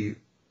viral, the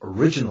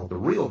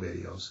real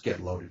videos get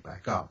loaded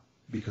back up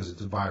because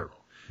it's viral.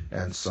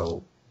 And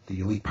so the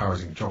elite powers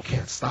in control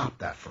can't stop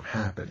that from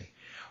happening.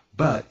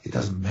 But it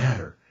doesn't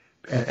matter.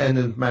 And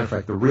as a matter of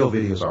fact, the real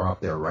videos are up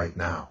there right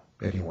now.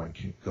 Anyone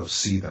can go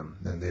see them,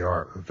 and they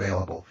are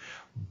available.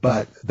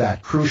 But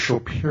that crucial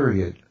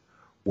period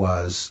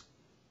was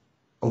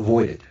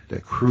avoided,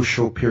 the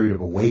crucial period of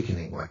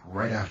awakening, like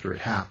right after it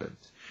happened.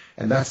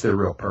 And that's their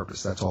real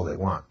purpose. That's all they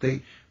want.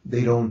 They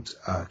don't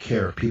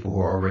care if people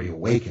who are already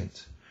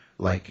awakened,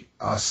 like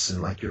us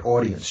and like your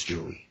audience,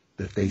 Julie,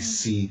 if they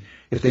see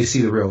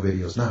the real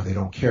videos now, they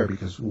don't care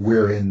because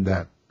we're in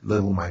that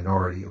little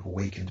minority of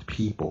awakened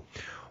people.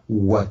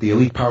 What the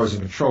elite powers in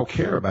control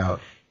care about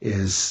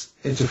is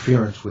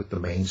interference with the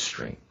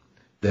mainstream.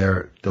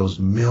 They're those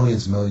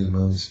millions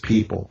of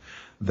people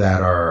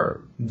that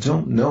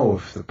don't know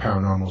if the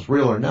paranormal is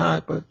real or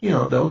not, but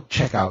they'll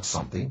check out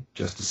something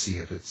just to see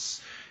if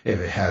it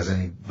has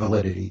any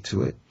validity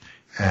to it.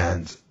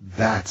 And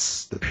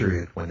that's the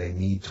period when they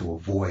need to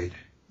avoid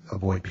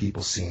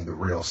people seeing the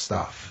real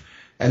stuff.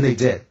 And they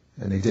did,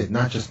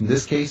 not just in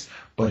this case,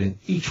 but in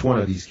each one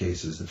of these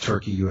cases. The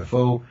Turkey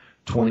UFO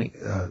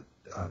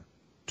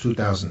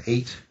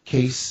 2008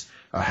 case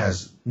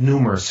has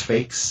numerous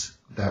fakes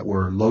that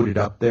were loaded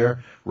up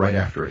there right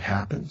after it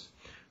happened,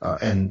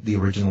 and the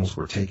originals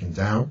were taken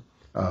down.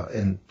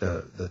 And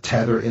the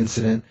Tether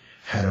incident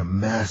had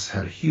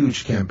a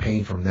huge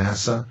campaign from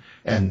NASA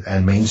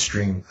and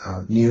mainstream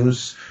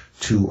news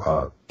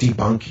to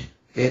debunk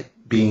it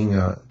being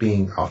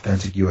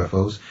authentic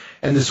UFOs.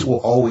 And this will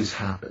always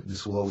happen.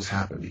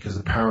 Because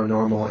the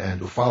paranormal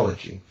and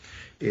ufology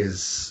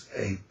is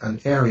an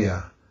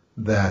area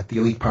that the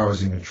elite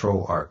powers in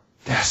control are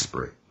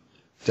desperate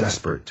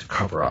to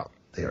cover up.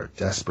 They are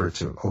desperate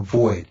to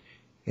avoid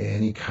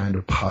any kind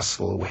of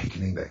possible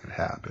awakening that could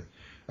happen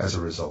as a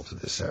result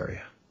of this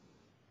area.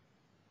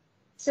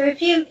 So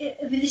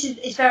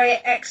it's very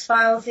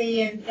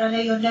X-Filesy, and I know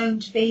you're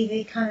known to be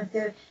the kind of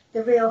the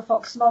real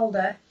Fox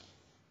Mulder,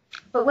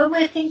 but when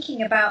we're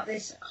thinking about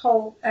this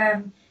whole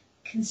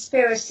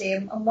conspiracy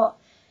and what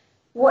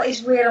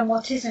is real and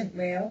what isn't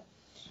real,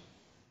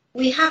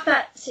 we have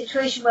that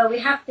situation where we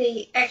have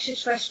the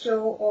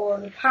extraterrestrial or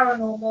the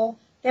paranormal,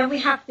 then we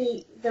have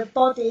the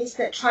bodies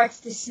that try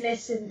to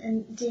dismiss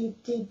and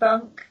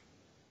debunk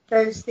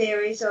those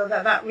theories or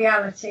that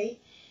reality.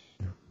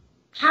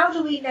 How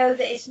do we know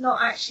that it's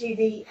not actually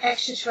the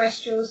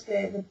extraterrestrials,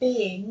 the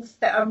beings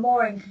that are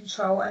more in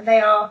control, and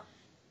they're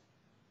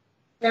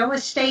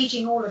almost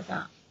staging all of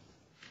that?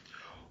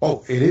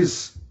 Oh, it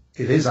is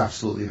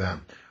absolutely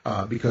them.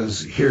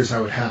 Because here's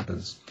how it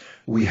happens.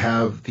 We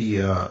have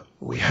the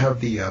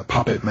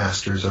puppet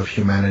masters of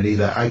humanity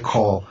that I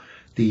call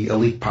the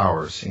elite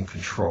powers in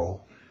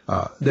control.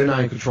 They're not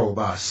in control of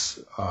us.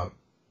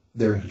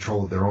 They're in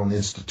control of their own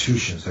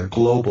institutions. They're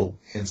global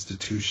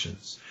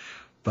institutions.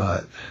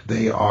 But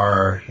they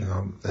are,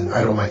 and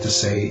I don't like to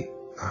say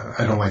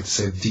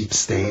deep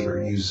state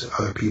or use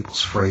other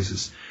people's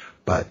phrases,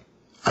 but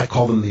I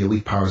call them the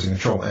elite powers in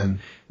control, and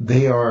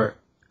they are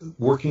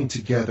working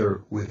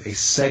together with a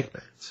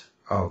segment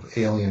of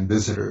alien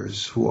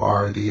visitors who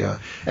are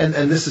and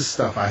this is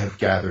stuff I have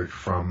gathered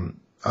from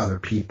other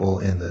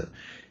people in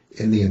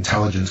in the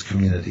intelligence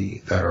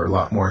community that are a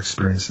lot more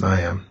experienced than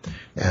I am.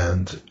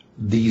 And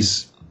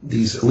these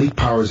elite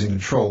powers in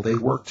control, they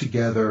work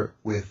together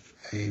with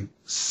a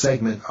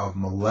segment of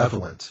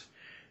malevolent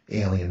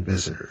alien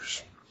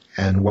visitors.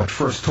 And what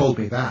first told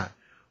me that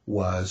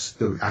was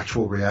the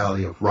actual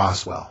reality of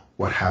Roswell,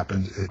 what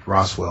happened at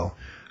Roswell,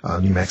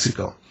 New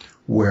Mexico,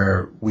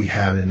 where we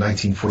had in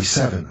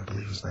 1947, I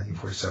believe it was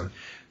 1947,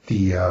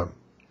 the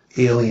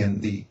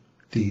alien, the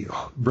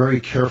very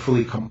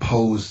carefully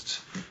composed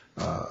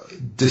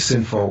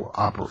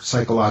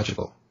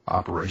psychological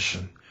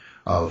operation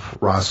of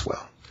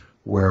Roswell,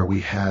 where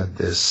we had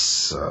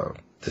this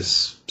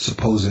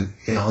supposed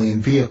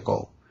alien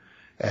vehicle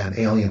and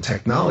alien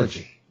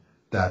technology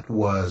that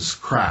was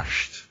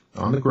crashed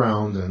on the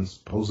ground, and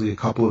supposedly a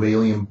couple of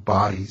alien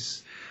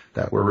bodies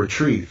that were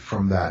retrieved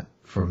from that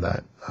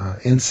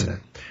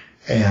incident.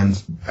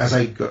 And as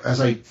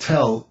I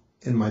tell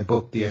in my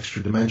book, The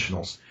Extra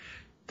Dimensionals,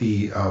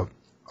 a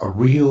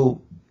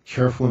real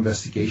careful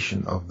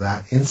investigation of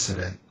that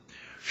incident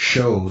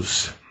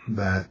shows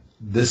that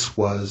this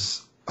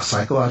was a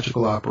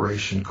psychological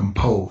operation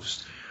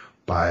composed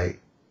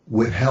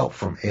with help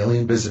from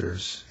alien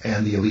visitors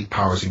and the elite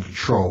powers in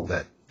control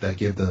that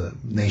give the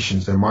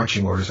nations their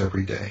marching orders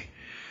every day.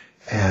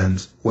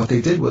 And what they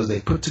did was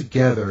they put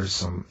together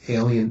some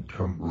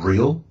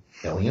real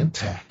alien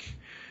tech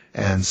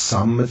and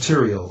some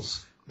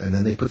materials, and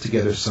then they put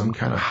together some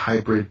kind of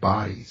hybrid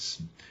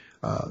bodies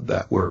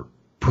that were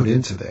put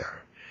into there.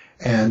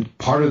 And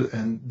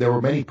there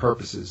were many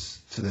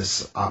purposes to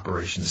this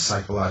operation, this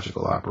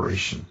psychological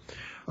operation,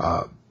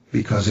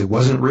 because it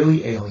wasn't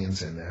really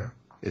aliens in there.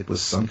 It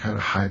was some kind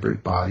of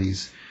hybrid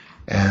bodies,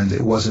 and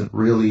it wasn't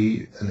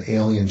really an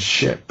alien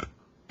ship,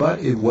 but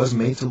it was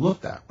made to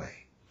look that way.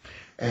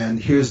 And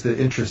here's the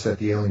interest that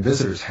the alien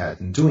visitors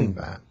had in doing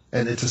that.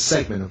 And it's a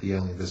segment of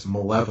the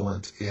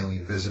malevolent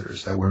alien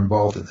visitors that were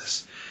involved in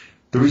this.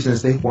 The reason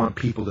is they want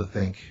people to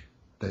think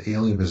that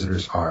alien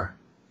visitors are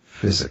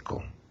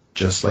physical,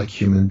 just like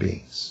human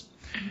beings.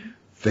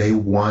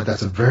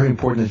 That's a very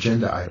important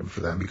agenda item for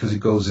them, because it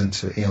goes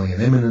into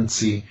alien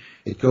imminency.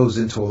 It goes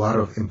into a lot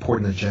of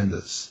important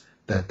agendas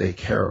that they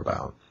care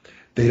about.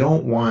 They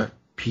don't want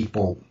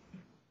people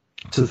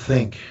to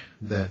think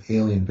that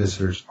alien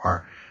visitors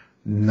are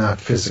not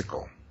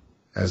physical,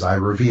 as I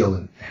reveal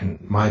in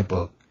my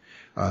book,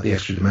 The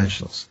Extra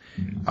Dimensionals.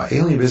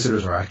 Alien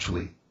visitors are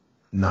actually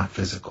not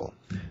physical.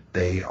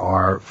 They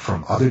are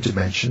from other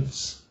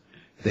dimensions.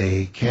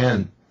 They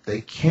can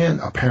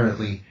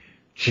apparently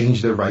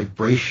change their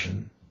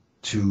vibration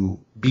to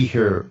be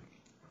here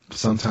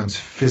sometimes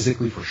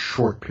physically for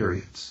short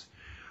periods,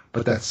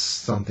 but that's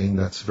something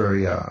that's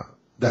very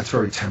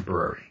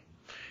temporary,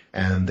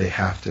 and they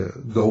have to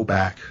go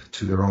back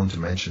to their own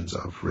dimensions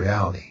of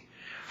reality.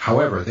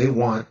 However, they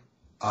want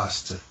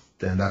us to,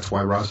 and that's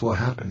why Roswell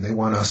happened. They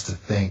want us to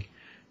think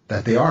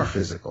that they are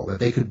physical, that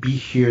they could be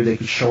here, they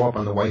could show up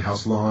on the White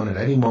House lawn at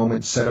any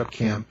moment, set up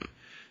camp,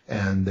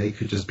 and they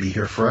could just be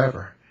here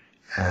forever.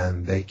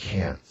 And they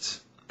can't.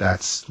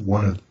 That's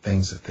one of the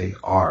things that they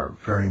are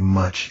very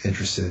much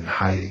interested in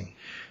hiding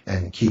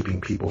and keeping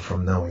people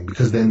from knowing,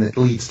 because then it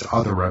leads to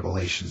other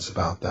revelations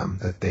about them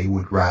that they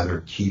would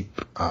rather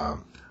keep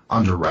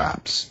under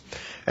wraps.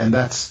 And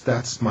that's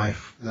one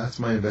of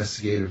my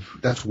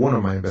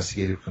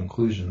investigative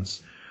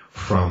conclusions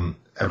from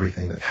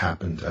everything that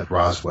happened at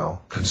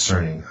Roswell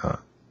concerning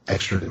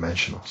extra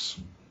dimensionals.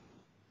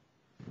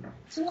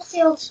 So what's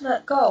the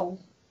ultimate goal?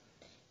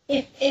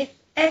 If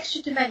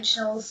extra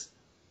dimensionals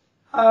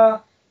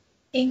are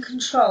in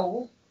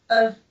control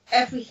of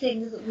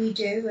everything that we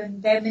do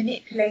and they're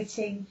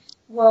manipulating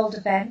world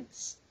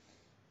events,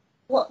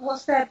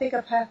 what's their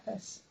bigger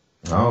purpose?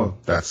 Oh,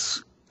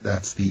 that's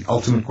the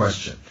ultimate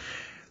question.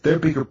 Their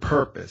bigger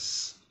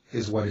purpose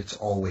is what it's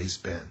always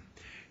been.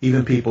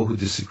 Even people who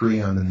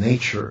disagree on the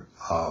nature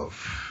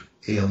of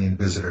alien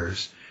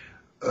visitors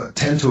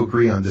tend to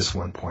agree on this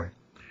one point.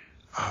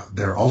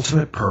 Their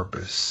ultimate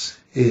purpose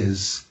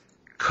is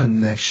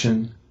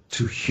connection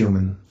to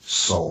human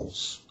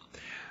souls.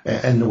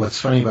 And what's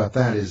funny about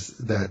that is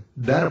that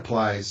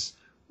applies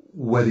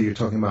whether you're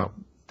talking about,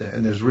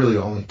 and there's really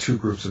only two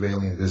groups of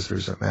alien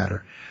visitors that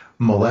matter: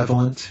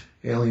 malevolent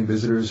alien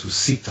visitors who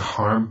seek to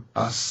harm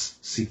us,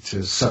 seek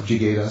to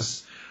subjugate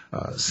us,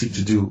 seek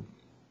to do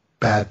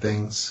bad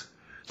things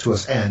to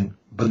us, and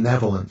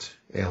benevolent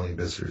alien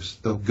visitors,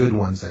 the good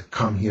ones that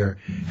come here,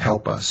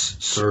 help us,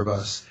 serve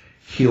us,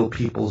 heal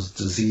people's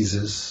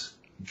diseases,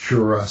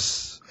 cure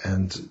us,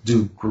 and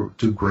do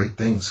great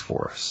things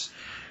for us.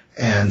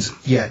 And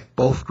yet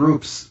both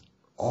groups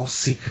all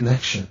seek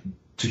connection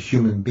to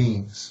human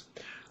beings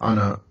on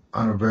a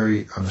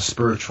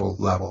spiritual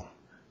level.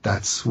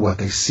 That's what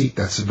they seek.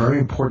 That's very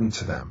important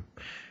to them.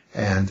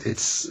 And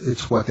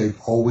it's what they've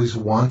always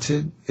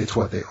wanted. It's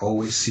what they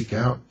always seek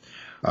out.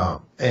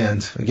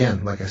 And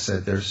again, like I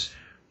said,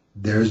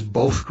 there's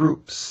both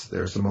groups.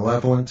 There's the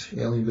malevolent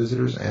alien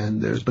visitors and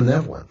there's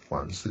benevolent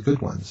ones, the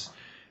good ones.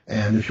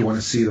 And if you want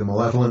to see the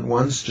malevolent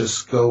ones, you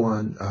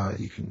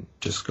can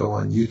just go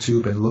on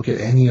YouTube and look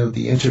at any of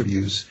the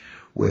interviews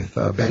with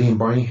Betty and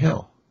Barney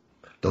Hill.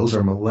 Those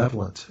are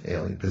malevolent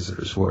alien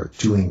visitors who are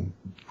doing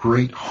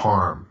great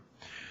harm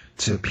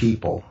to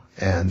people,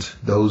 and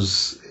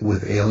those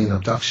with alien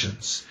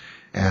abductions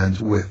and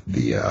with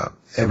the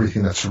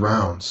everything that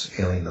surrounds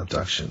alien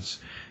abductions.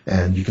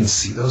 And you can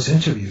see those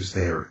interviews.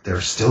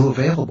 They're still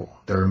available.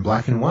 They're in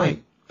black and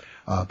white.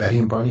 Betty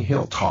and Barney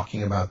Hill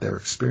talking about their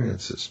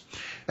experiences,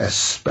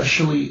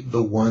 especially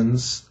the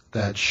ones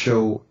that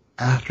show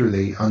after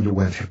they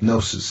underwent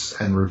hypnosis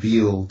and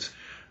revealed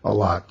a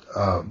lot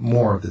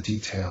more of the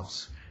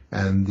details.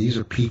 And these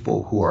are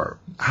people who are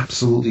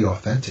absolutely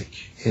authentic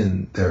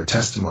in their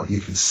testimony. You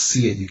can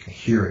see it, you can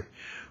hear it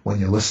when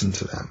you listen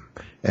to them,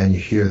 and you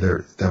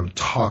hear them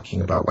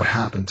talking about what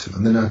happened to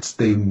them.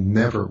 They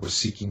never were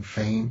seeking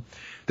fame.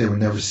 They were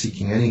never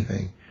seeking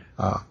anything,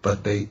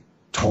 but they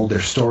told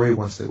their story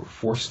once they were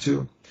forced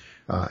to,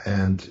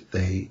 and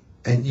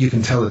you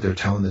can tell that they're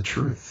telling the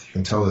truth. You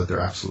can tell that they're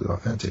absolutely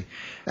authentic.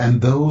 And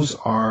those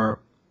are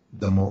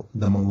the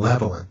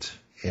malevolent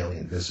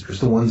alien visitors,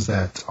 the ones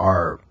that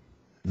are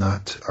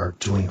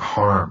doing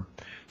harm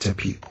to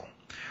people.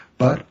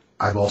 But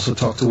I've also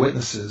talked to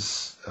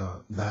witnesses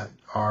that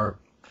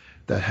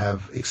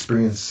have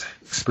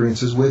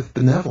experiences with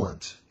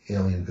benevolent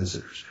alien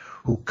visitors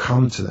who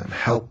come to them,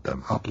 help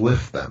them,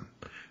 uplift them,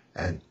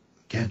 and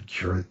again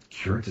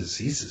cure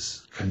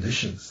diseases,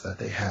 conditions that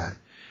they had,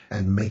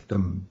 and make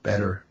them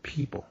better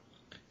people.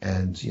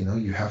 And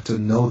you have to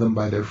know them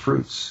by their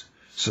fruits,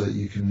 so that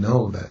you can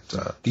know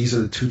that these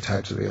are the two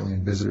types of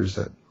alien visitors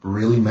that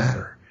really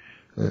matter.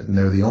 And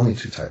they're the only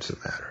two types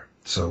that matter.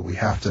 So we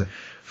have to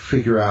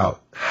figure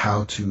out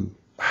how to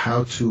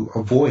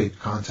avoid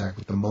contact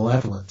with the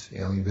malevolent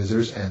alien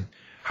visitors and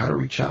how to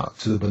reach out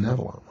to the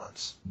benevolent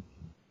ones.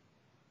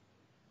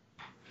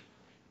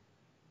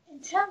 In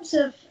terms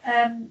of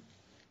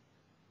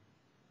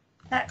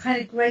that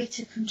kind of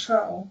greater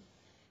control,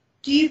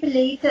 do you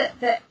believe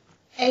that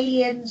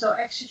aliens or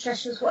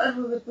extraterrestrials,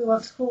 whatever we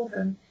want to call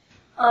them,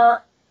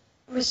 are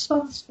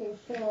responsible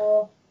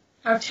for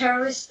our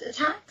terrorist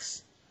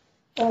attacks?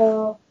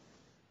 Or,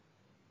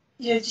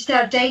 just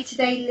our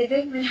day-to-day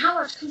living? I mean, how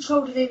much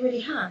control do they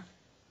really have?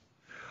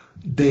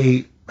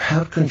 They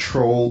have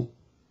control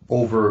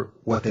over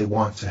what they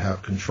want to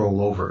have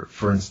control over.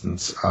 For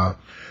instance,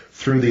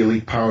 through the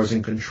elite powers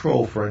in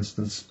control, for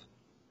instance,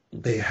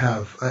 they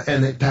have,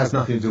 and it has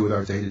nothing to do with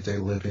our day-to-day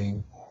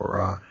living,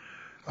 or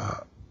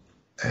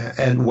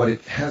and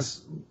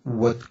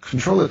what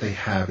control that they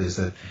have is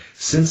that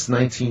since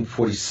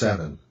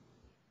 1947,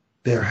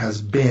 there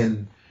has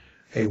been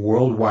a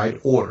worldwide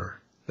order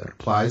that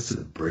applies to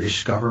the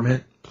British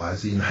government,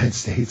 applies to the United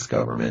States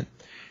government,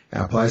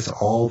 and applies to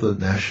all the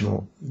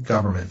national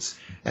governments.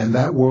 And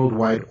that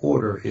worldwide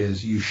order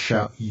is you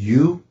shall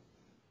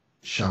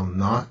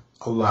not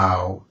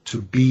allow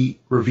to be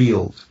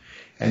revealed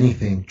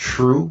anything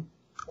true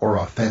or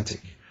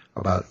authentic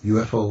about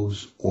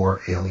UFOs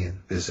or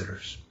alien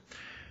visitors.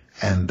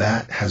 And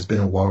that has been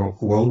a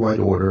worldwide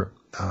order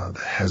that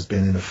has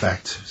been in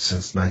effect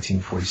since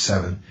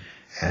 1947,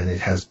 and it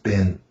has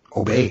been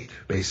obeyed,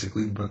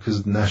 basically,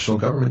 because the national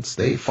governments,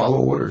 they follow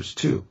orders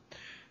too,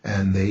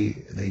 and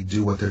they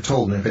do what they're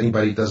told. And if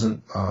anybody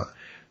doesn't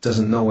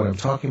know what I'm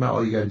talking about,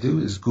 all you got to do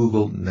is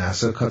Google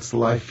NASA cuts the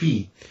live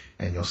feed,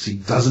 and you'll see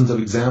dozens of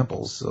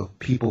examples of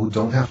people who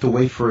don't have to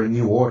wait for a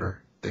new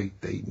order. They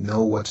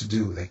know what to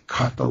do. They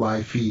cut the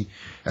live feed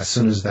as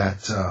soon as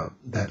that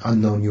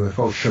unknown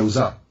UFO shows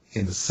up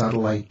in the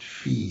satellite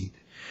feed.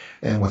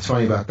 And what's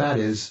funny about that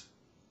is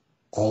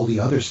all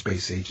the other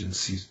space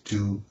agencies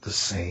do the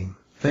same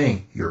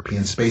thing.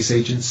 European Space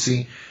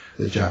Agency,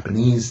 the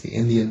Japanese, the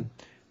Indian,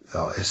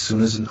 as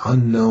soon as an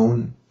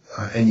unknown,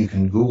 and you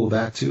can Google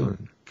that too,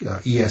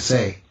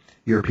 ESA,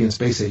 European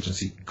Space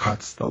Agency,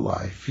 cuts the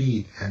live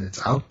feed, and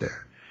it's out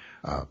there.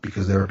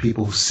 Because there are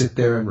people who sit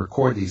there and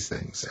record these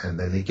things, and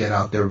then they get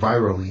out there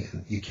virally,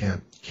 and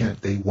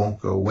they won't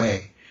go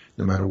away,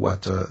 no matter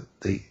what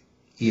the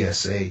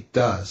ESA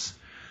does.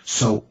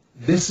 So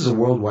this is a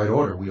worldwide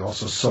order. We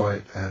also saw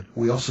it at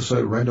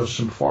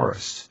Rendlesham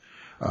Forest,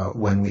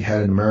 when we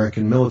had an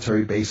American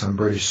military base on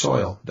British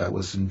soil that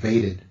was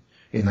invaded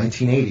in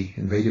 1980,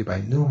 invaded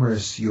by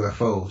numerous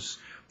UFOs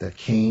that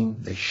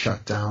came. They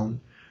shut down,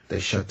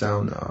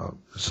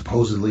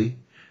 supposedly,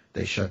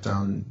 they shut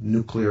down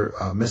nuclear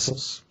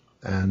missiles,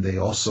 and they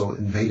also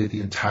invaded the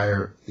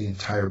entire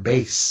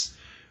base.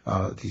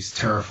 These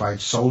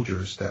terrified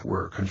soldiers that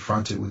were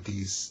confronted with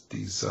these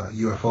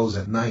UFOs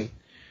at night.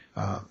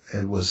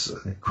 It was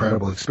an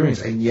incredible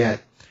experience, and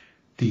yet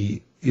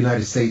the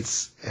United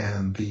States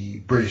and the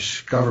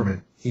British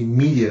government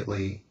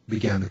immediately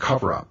began the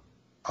cover-up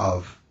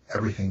of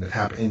everything that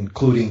happened,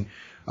 including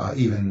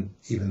even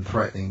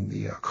threatening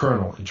the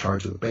colonel in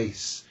charge of the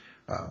base,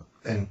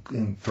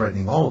 and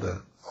threatening all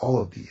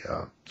of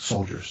the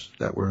soldiers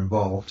that were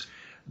involved.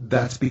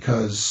 That's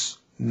because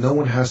no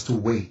one has to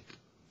wait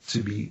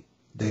to be.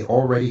 They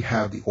already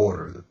have the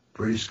order. The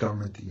British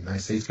government, the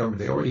United States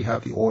government, they already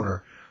have the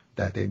order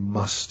that they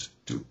must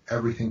do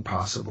everything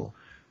possible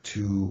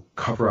to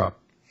cover up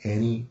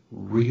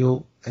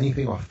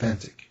anything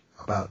authentic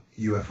about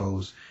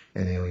UFOs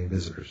and alien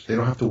visitors. They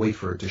don't have to wait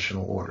for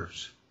additional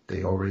orders.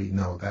 They already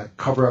know that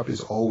cover-up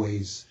is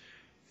always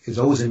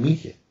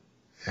immediate,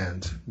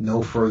 and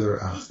no further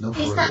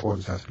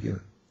orders have to be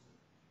given.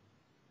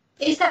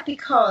 Is that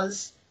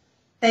because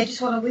they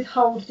just want to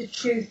withhold the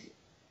truth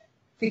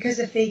because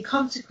of the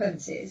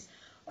consequences,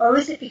 or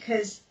is it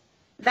because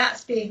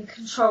that's being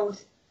controlled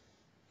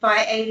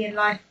by alien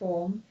life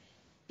form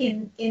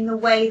in the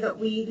way that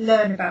we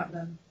learn about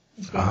them?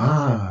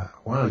 Wow!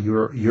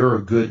 You're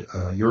a good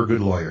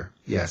lawyer.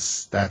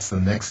 Yes, that's the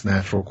next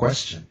natural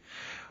question.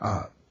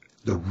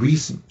 The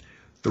reason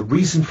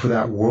for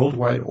that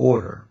worldwide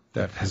order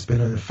that has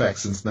been in effect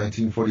since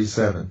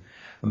 1947,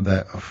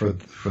 that for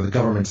the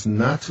governments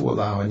not to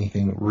allow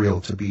anything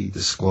real to be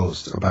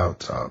disclosed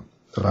about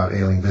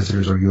alien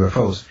visitors or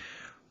UFOs,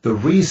 the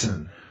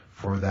reason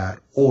for that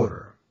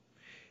order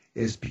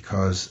is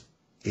because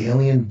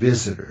alien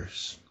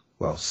visitors,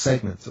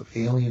 segments of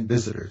alien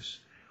visitors,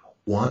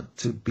 want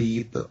to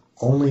be the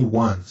only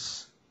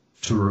ones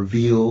to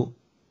reveal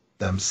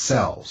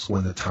themselves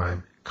when the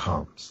time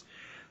comes.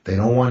 They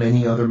don't want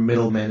any other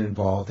middlemen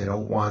involved. They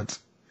don't want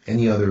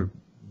any other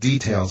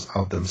details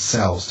of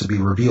themselves to be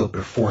revealed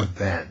before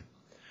that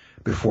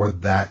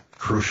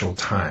crucial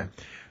time,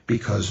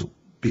 because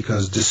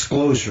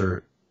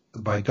disclosure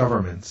by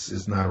governments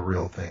is not a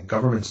real thing.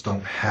 Governments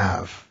don't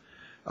have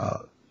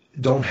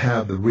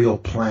the real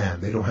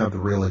plan. They don't have the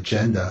real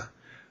agenda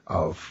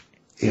of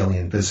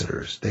alien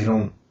visitors. They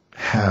don't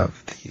have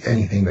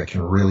anything that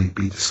can really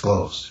be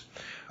disclosed.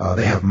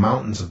 They have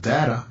mountains of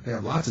data. They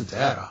have lots of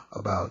data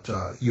about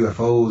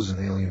UFOs and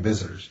alien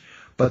visitors,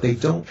 but they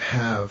don't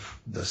have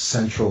the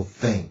central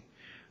thing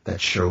that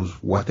shows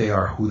what they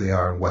are, who they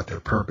are, and what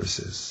their purpose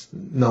is.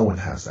 No one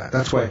has that.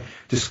 That's why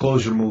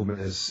disclosure movement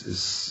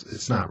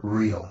it's not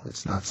real.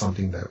 It's not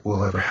something that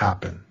will ever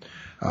happen.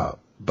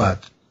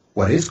 But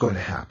what is going to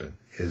happen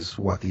is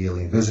what the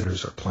alien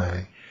visitors are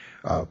planning.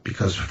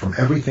 Because from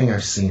everything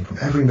I've seen, from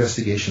every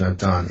investigation I've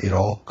done, it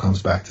all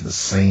comes back to the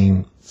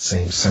same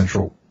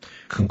central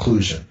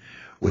conclusion,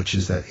 which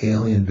is that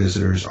alien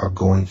visitors are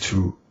going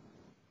to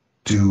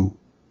do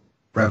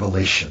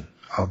revelation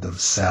of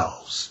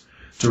themselves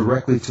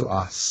directly to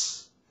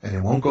us. And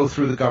it won't go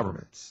through the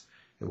governments.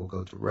 It will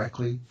go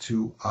directly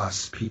to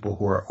us, people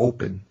who are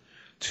open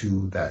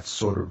to that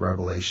sort of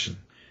revelation.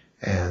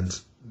 And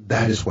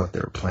that is what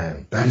they're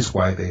planning. That is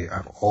why they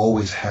have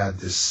always had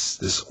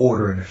this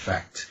order in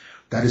effect.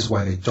 That is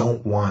why they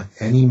don't want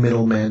any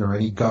middlemen or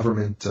any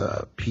government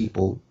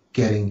people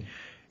getting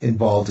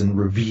involved in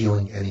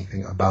revealing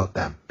anything about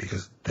them,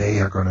 because they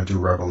are going to do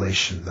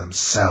revelation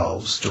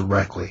themselves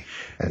directly,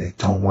 and they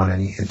don't want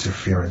any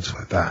interference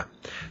with that.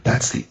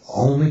 That's the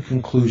only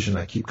conclusion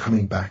I keep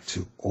coming back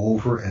to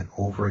over and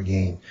over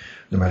again,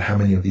 no matter how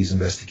many of these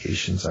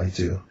investigations I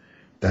do.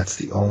 That's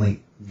the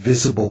only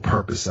visible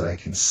purpose that I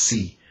can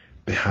see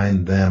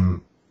behind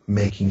them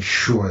making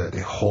sure that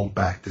they hold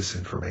back this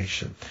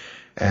information.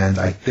 And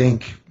I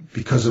think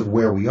because of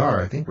where we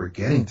are, I think we're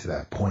getting to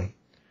that point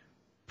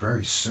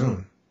very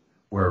soon,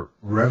 where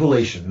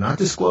revelation, not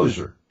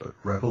disclosure, but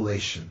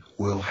revelation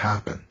will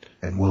happen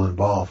and will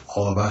involve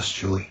all of us,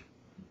 Julie.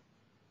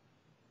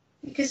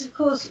 Because, of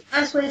course,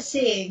 as we're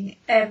seeing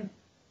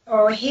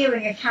or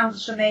hearing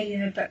accounts from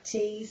alien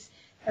abductees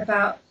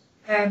about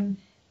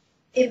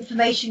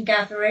information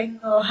gathering,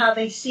 or how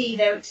they see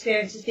their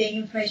experiences being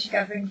information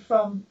gathering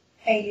from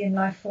alien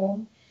life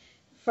form,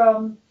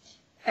 from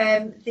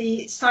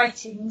the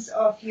sightings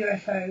of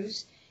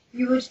UFOs,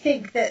 you would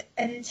think that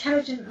an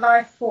intelligent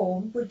life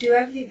form would do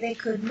everything they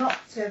could not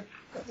to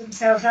put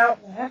themselves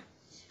out there,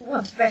 for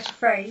want of a better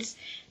phrase,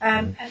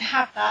 and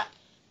have that,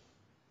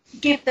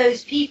 give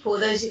those people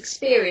those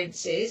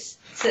experiences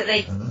so that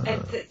they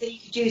that you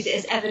could use it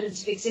as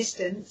evidence of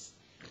existence.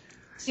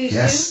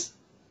 Yes,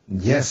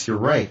 you're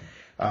right.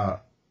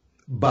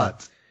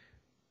 But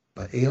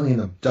alien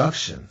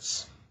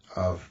abductions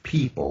of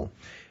people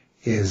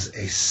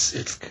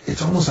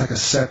it's almost like a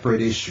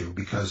separate issue,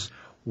 because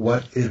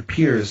what it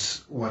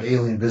appears what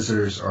alien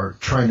visitors are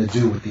trying to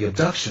do with the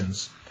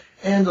abductions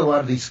and a lot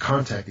of these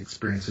contact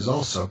experiences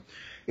also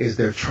is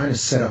they're trying to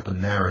set up a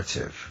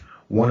narrative.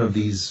 One of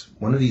these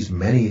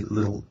many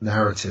little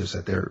narratives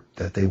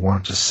that they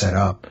want to set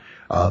up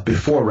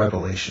before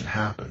revelation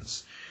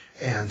happens.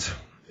 And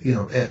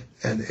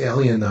and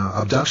alien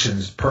abduction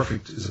is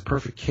a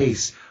perfect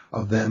case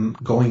of them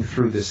going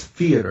through this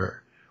theater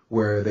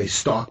where they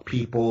stalk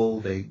people,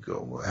 they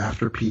go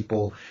after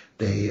people,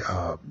 they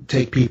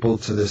take people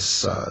to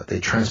this, they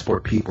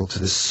transport people to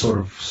this sort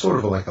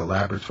of like a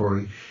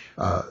laboratory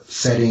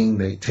setting.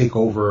 They take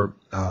over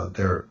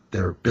their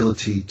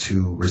ability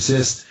to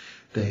resist.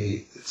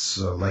 It's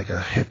like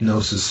a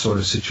hypnosis sort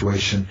of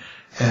situation,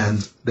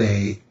 and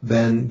they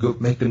then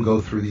make them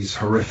go through these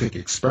horrific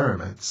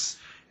experiments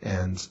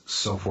and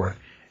so forth.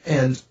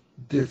 And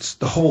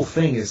the whole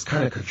thing is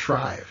kind of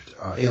contrived,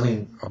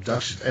 alien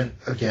abductions. And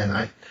again,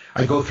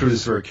 I go through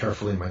this very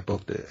carefully in my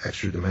book, The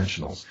Extra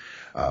Dimensionals,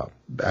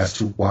 as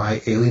to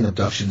why alien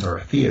abductions are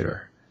a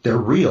theater. They're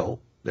real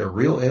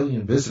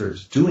alien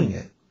visitors doing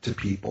it, to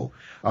people,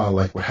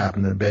 like what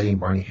happened to Betty and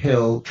Barney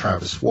Hill,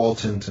 Travis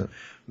Walton, to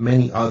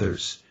many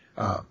others.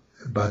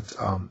 But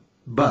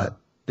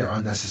they're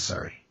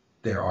unnecessary.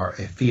 They are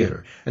a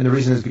theater. And the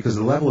reason is because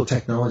the level of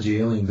technology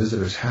alien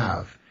visitors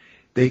have,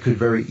 they could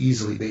very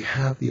easily, they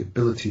have the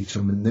ability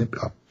to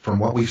manipulate, from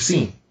what we've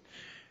seen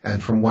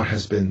and from what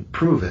has been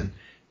proven,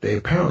 they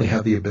apparently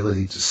have the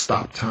ability to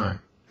stop time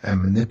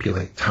and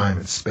manipulate time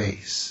and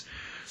space.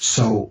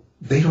 So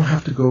they don't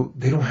have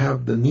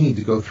the need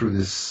to go through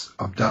this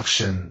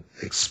abduction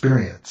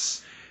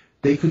experience.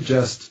 They could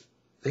just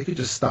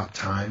stop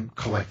time,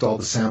 collect all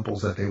the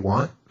samples that they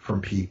want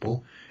from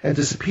people, and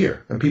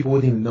disappear, and people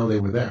wouldn't even know they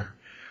were there.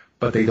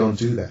 But they don't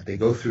do that. They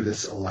go through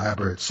this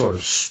elaborate sort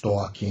of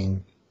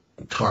stalking,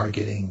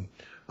 targeting,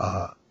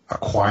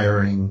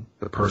 acquiring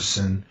the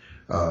person,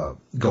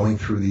 going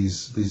through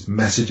these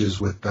messages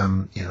with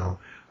them,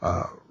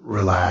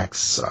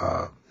 relax,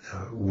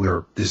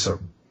 these are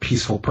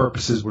peaceful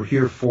purposes we're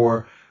here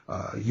for,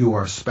 you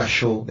are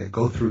special. They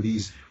go through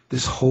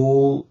this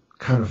whole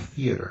kind of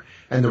theater.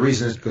 And the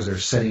reason is because they're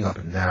setting up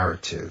a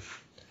narrative.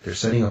 They're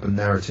setting up a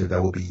narrative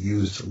that will be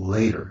used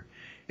later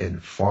in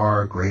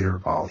far greater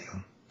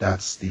volume.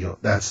 That's the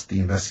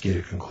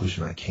investigative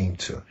conclusion I came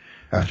to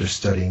after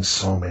studying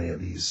so many of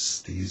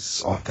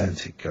these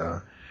authentic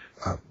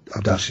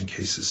abduction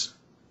cases.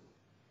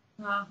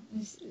 Wow,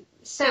 it's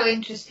so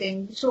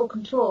interesting. Talk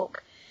and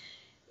talk.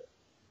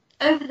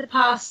 Over the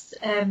past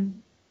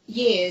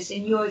years,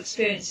 in your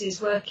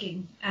experiences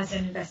working as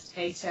an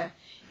investigator,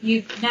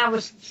 you've now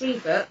written 3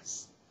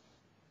 books.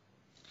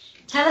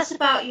 Tell us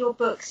about your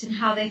books and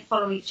how they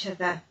follow each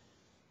other.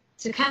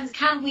 So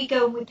can we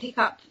go and we pick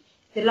up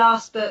the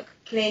last book,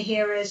 Clear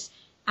Hearers,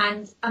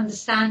 and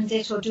understand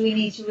it, or do we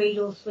need to read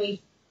all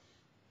 3?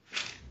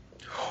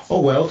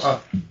 Oh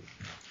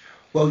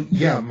well,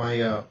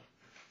 yeah.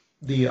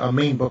 The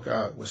main book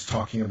was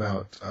talking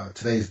about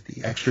today's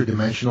the extra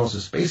dimensionals.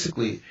 Is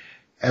basically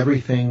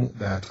everything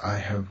that I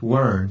have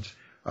learned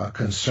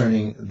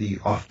concerning the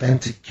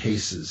authentic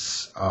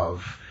cases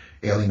of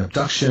alien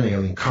abduction,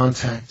 alien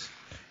contact,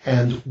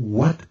 and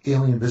what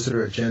alien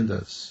visitor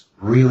agendas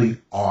really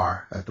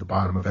are at the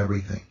bottom of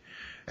everything.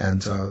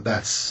 And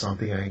that's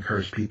something I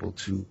encourage people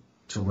to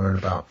learn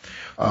about.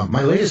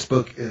 My latest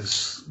book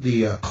is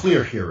the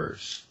Clear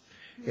Hearers.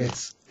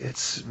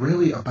 It's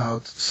really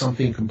about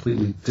something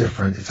completely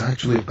different. It's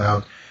actually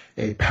about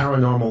a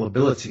paranormal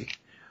ability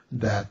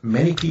that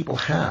many people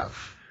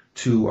have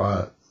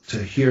to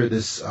hear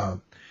this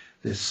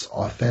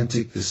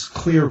authentic, this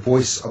clear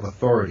voice of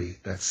authority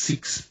that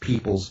seeks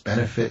people's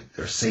benefit,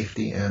 their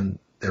safety, and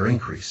their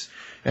increase.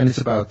 And it's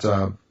about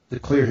the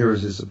Clear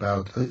Hearers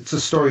it's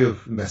a story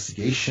of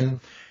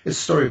investigation. It's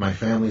a story of my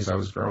family as I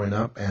was growing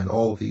up, and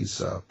all of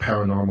these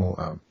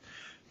paranormal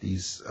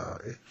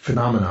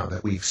phenomena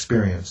that we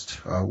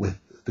experienced with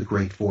the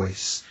great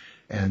voice.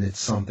 And it's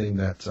something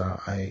that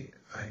I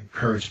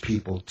encourage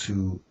people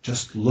to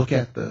just look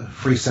at the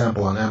free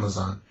sample on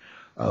Amazon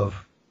of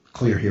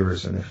Clear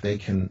Hearers, and if they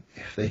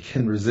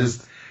can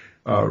resist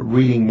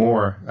reading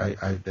more,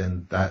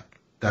 then that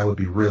would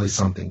be really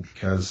something,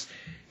 because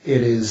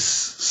it is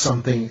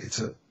something.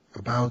 It's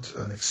about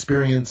an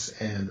experience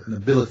and an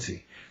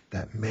ability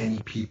that many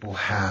people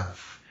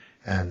have,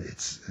 and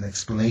it's an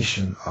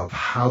explanation of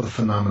how the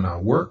phenomena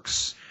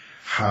works,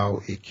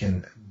 how it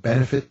can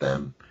benefit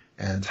them,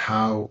 and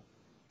how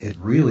it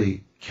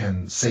really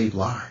can save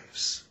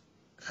lives.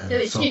 And so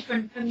it's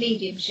different from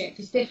mediumship.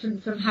 It's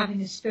different from having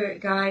a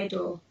spirit guide,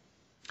 or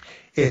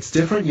it's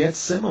different yet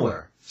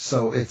similar.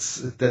 So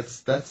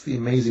that's the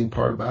amazing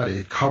part about it.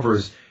 It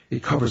covers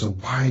a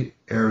wide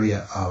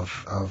area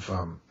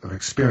of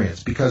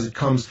experience, because it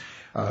comes.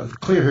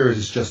 Clear Hearers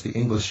is just the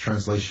English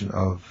translation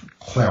of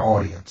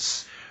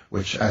clairaudience,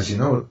 which, as you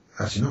know,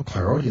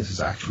 clairaudience is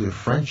actually a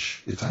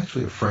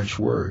French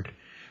word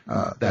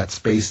that's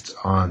based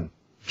on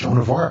Joan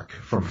of Arc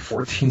from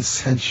 14th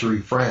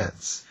century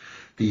France,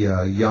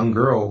 the young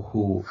girl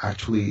who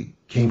actually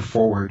came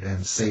forward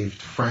and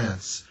saved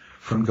France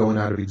from going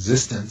out of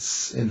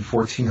existence in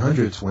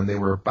 1400s, when they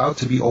were about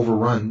to be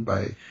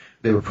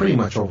pretty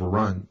much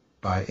overrun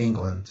by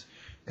England,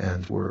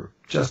 and were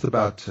just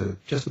about to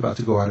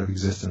go out of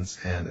existence.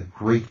 And a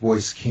great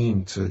voice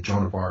came to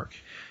Joan of Arc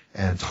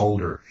and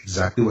told her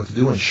exactly what to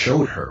do, and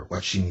showed her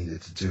what she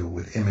needed to do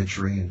with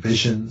imagery and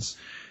visions,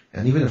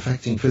 and even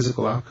affecting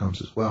physical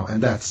outcomes as well.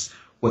 And that's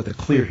what the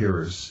Clear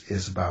Hearers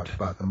is about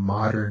a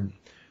modern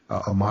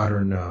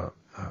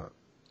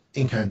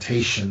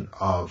incantation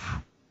of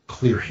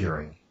clear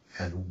hearing,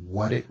 and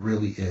what it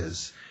really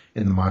is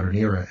in the modern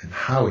era, and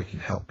how it can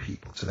help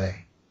people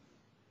today.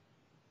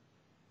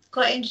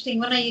 Quite interesting.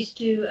 When I used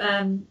to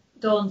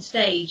go on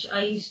stage,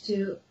 I used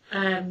to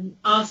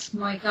ask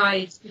my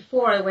guides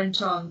before I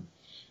went on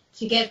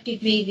to give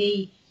me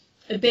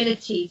the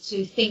ability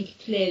to think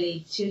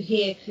clearly, to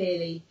hear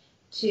clearly,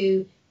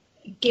 to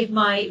give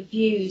their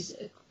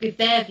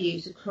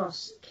views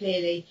across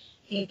clearly,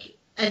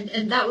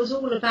 and that was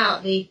all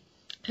about the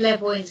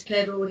clairvoyance,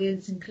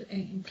 clairaudience,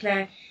 and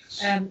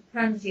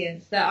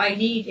clairprescience that I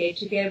needed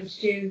to be able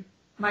to do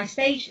my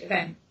stage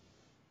event.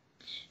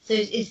 So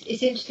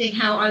it's interesting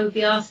how I would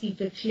be asking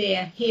for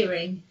clear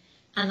hearing,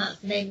 and that's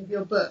the name of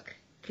your book,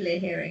 Clear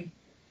Hearing.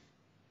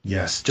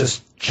 Yes,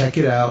 just check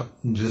it out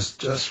and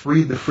just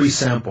read the free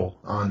sample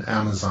on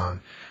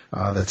Amazon.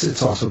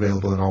 It's also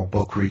available in all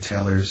book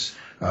retailers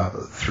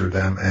through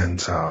them,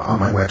 and on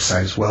my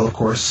website as well, of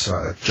course,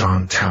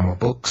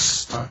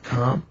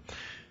 johntamaBooks.com.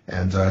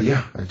 And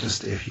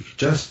if you could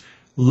just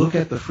look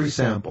at the free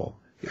sample,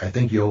 I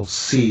think you'll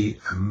see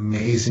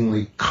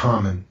amazingly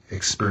common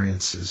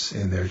experiences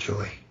in there,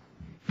 Julie.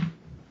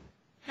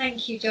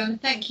 Thank you, John.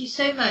 Thank you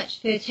so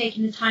much for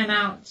taking the time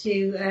out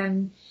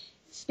to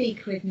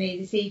speak with me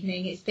this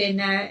evening. It's been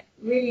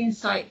really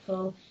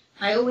insightful.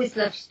 I always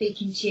love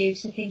speaking to you,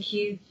 because I think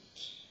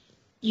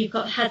you've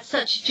had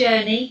such a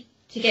journey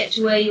to get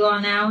to where you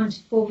are now and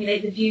to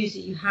formulate the views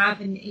that you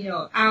have, and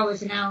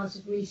hours and hours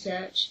of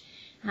research,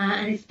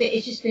 and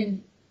it's just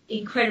been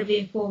incredibly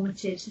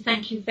informative. So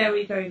thank you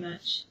very, very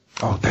much.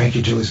 Oh, thank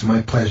you, Julie. It's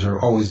my pleasure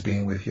always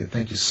being with you.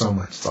 Thank you so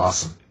much. It's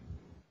awesome.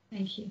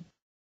 Thank you.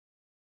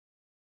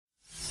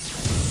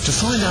 To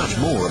find out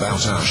more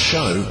about our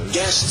show,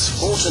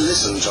 guests, or to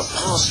listen to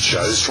past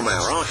shows from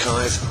our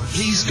archive,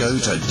 please go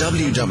to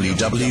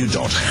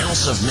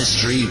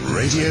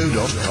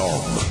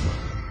www.houseofmysteryradio.com.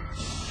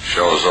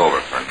 Show's over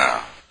for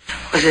now.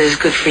 Was it as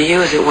good for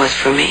you as it was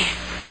for me?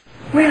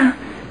 Well,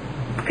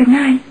 good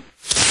night.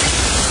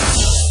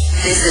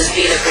 This has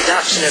been a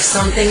production of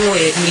Something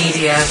Weird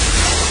Media.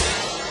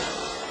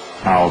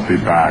 I'll be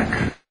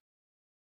back.